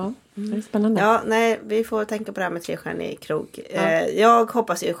 Ja, det är spännande. Ja, nej, vi får tänka på det här med 3-stjärnig krog. Jag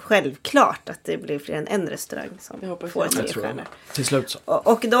hoppas ju självklart att det blir fler än en restaurang som får 3 stjärnor. Till slut så.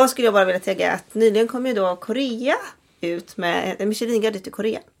 Och då skulle jag bara vilja tillägga att nyligen kom ju då Korea ut med en Michelin-guide till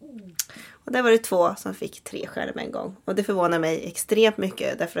Korea. Och där var det 2 som fick 3 stjärnor med en gång. Och det förvånar mig extremt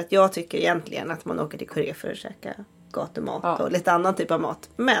mycket. Därför att jag tycker egentligen att man åker till Korea för att käka gatumat och lite annan typ av mat.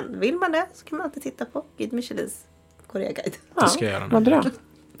 Men vill man det så kan man alltid titta på Guide Michelins Korea-guide. Det ska jag göra nu. Vad bra.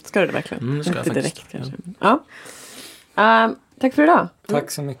 Ska du det verkligen? Ska jag inte faktiskt. direkt kanske. Ja. Tack för idag.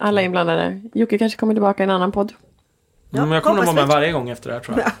 Tack så mycket. Alla inblandade. Jocke kanske kommer tillbaka i en annan podd. Men jag kommer nog vara med varje gång efter det här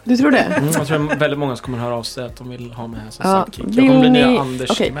tror jag. Du tror det? Jag tror väldigt många som kommer höra av sig att de vill ha med som Ja, sidekick. Jag kommer bli nya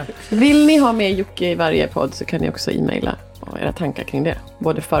Anders med. Vill ni ha med Jocke i varje podd så kan ni också e-maila era tankar kring det.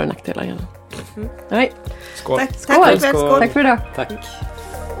 Både för- och nackdelar gärna. Nej. Skål. Tack för ikväll. Skål. Tack för idag. Tack.